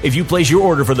more. If you place your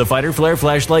order for the Fighter Flare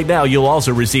flashlight now, you'll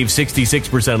also receive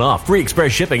 66% off, free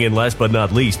express shipping, and last but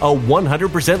not least, a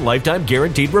 100% lifetime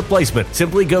guaranteed replacement.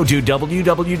 Simply go to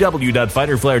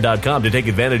www.fighterflare.com to take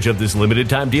advantage of this limited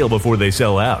time deal before they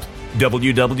sell out.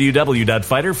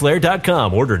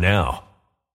 www.fighterflare.com. Order now.